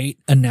great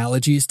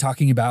analogies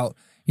talking about,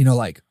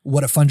 like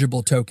what a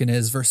fungible token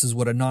is versus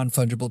what a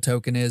non-fungible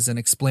token is, and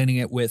explaining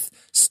it with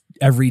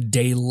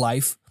everyday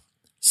life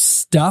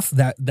stuff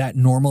that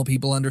normal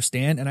people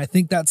understand. And I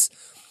think that's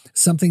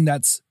something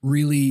that's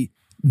really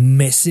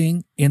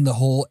missing in the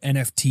whole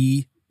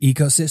NFT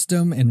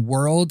ecosystem and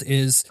world,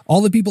 is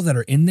all the people that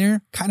are in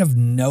there kind of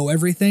know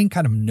everything,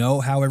 kind of know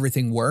how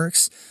everything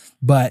works.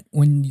 But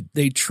when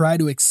they try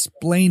to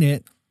explain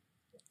it,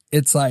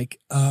 it's like,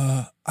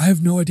 I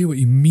have no idea what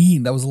you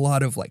mean. That was a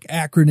lot of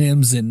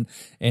acronyms and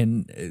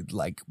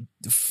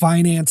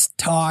finance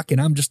talk,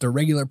 and I'm just a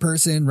regular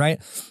person,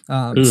 right?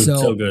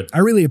 So good. I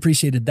really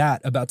appreciated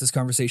that about this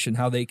conversation,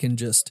 how they can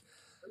just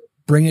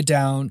bring it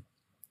down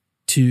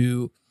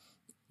to,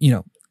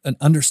 an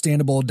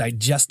understandable,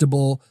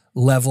 digestible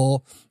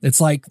level.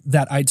 It's like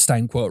that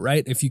Einstein quote,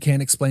 right? If you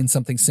can't explain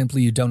something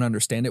simply, you don't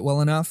understand it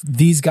well enough.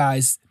 These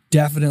guys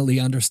definitely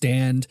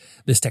understand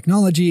this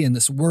technology and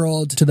this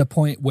world to the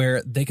point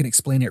where they can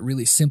explain it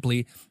really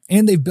simply.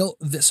 And they've built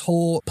this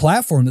whole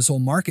platform, this whole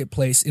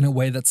marketplace in a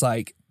way that's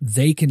like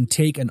they can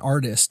take an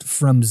artist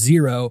from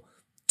 0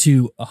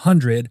 to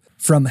 100,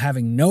 from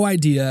having no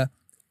idea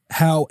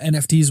how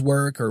NFTs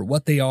work or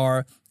what they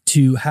are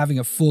to having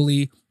a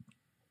fully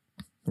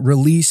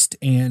released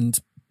and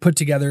put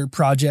together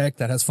project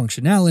that has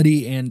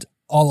functionality and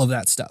all of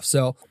that stuff.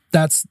 So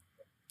that's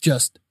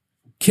just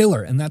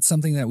killer. And that's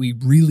something that we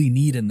really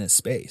need in this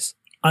space.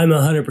 I'm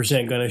 100%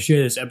 going to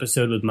share this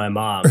episode with my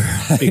mom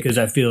because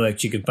I feel like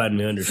she could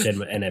finally understand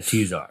what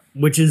NFTs are,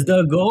 which is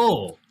the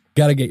goal.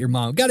 Got to get your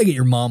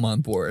mom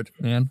on board,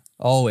 man.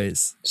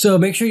 Always. So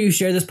make sure you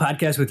share this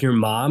podcast with your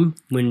mom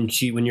when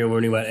you're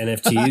learning about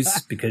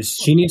NFTs because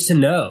she needs to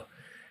know.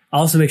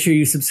 Also, make sure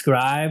you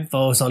subscribe,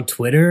 follow us on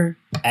Twitter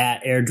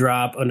at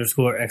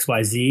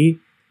airdrop_XYZ.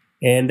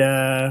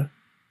 And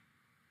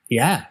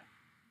yeah,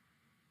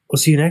 we'll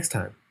see you next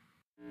time.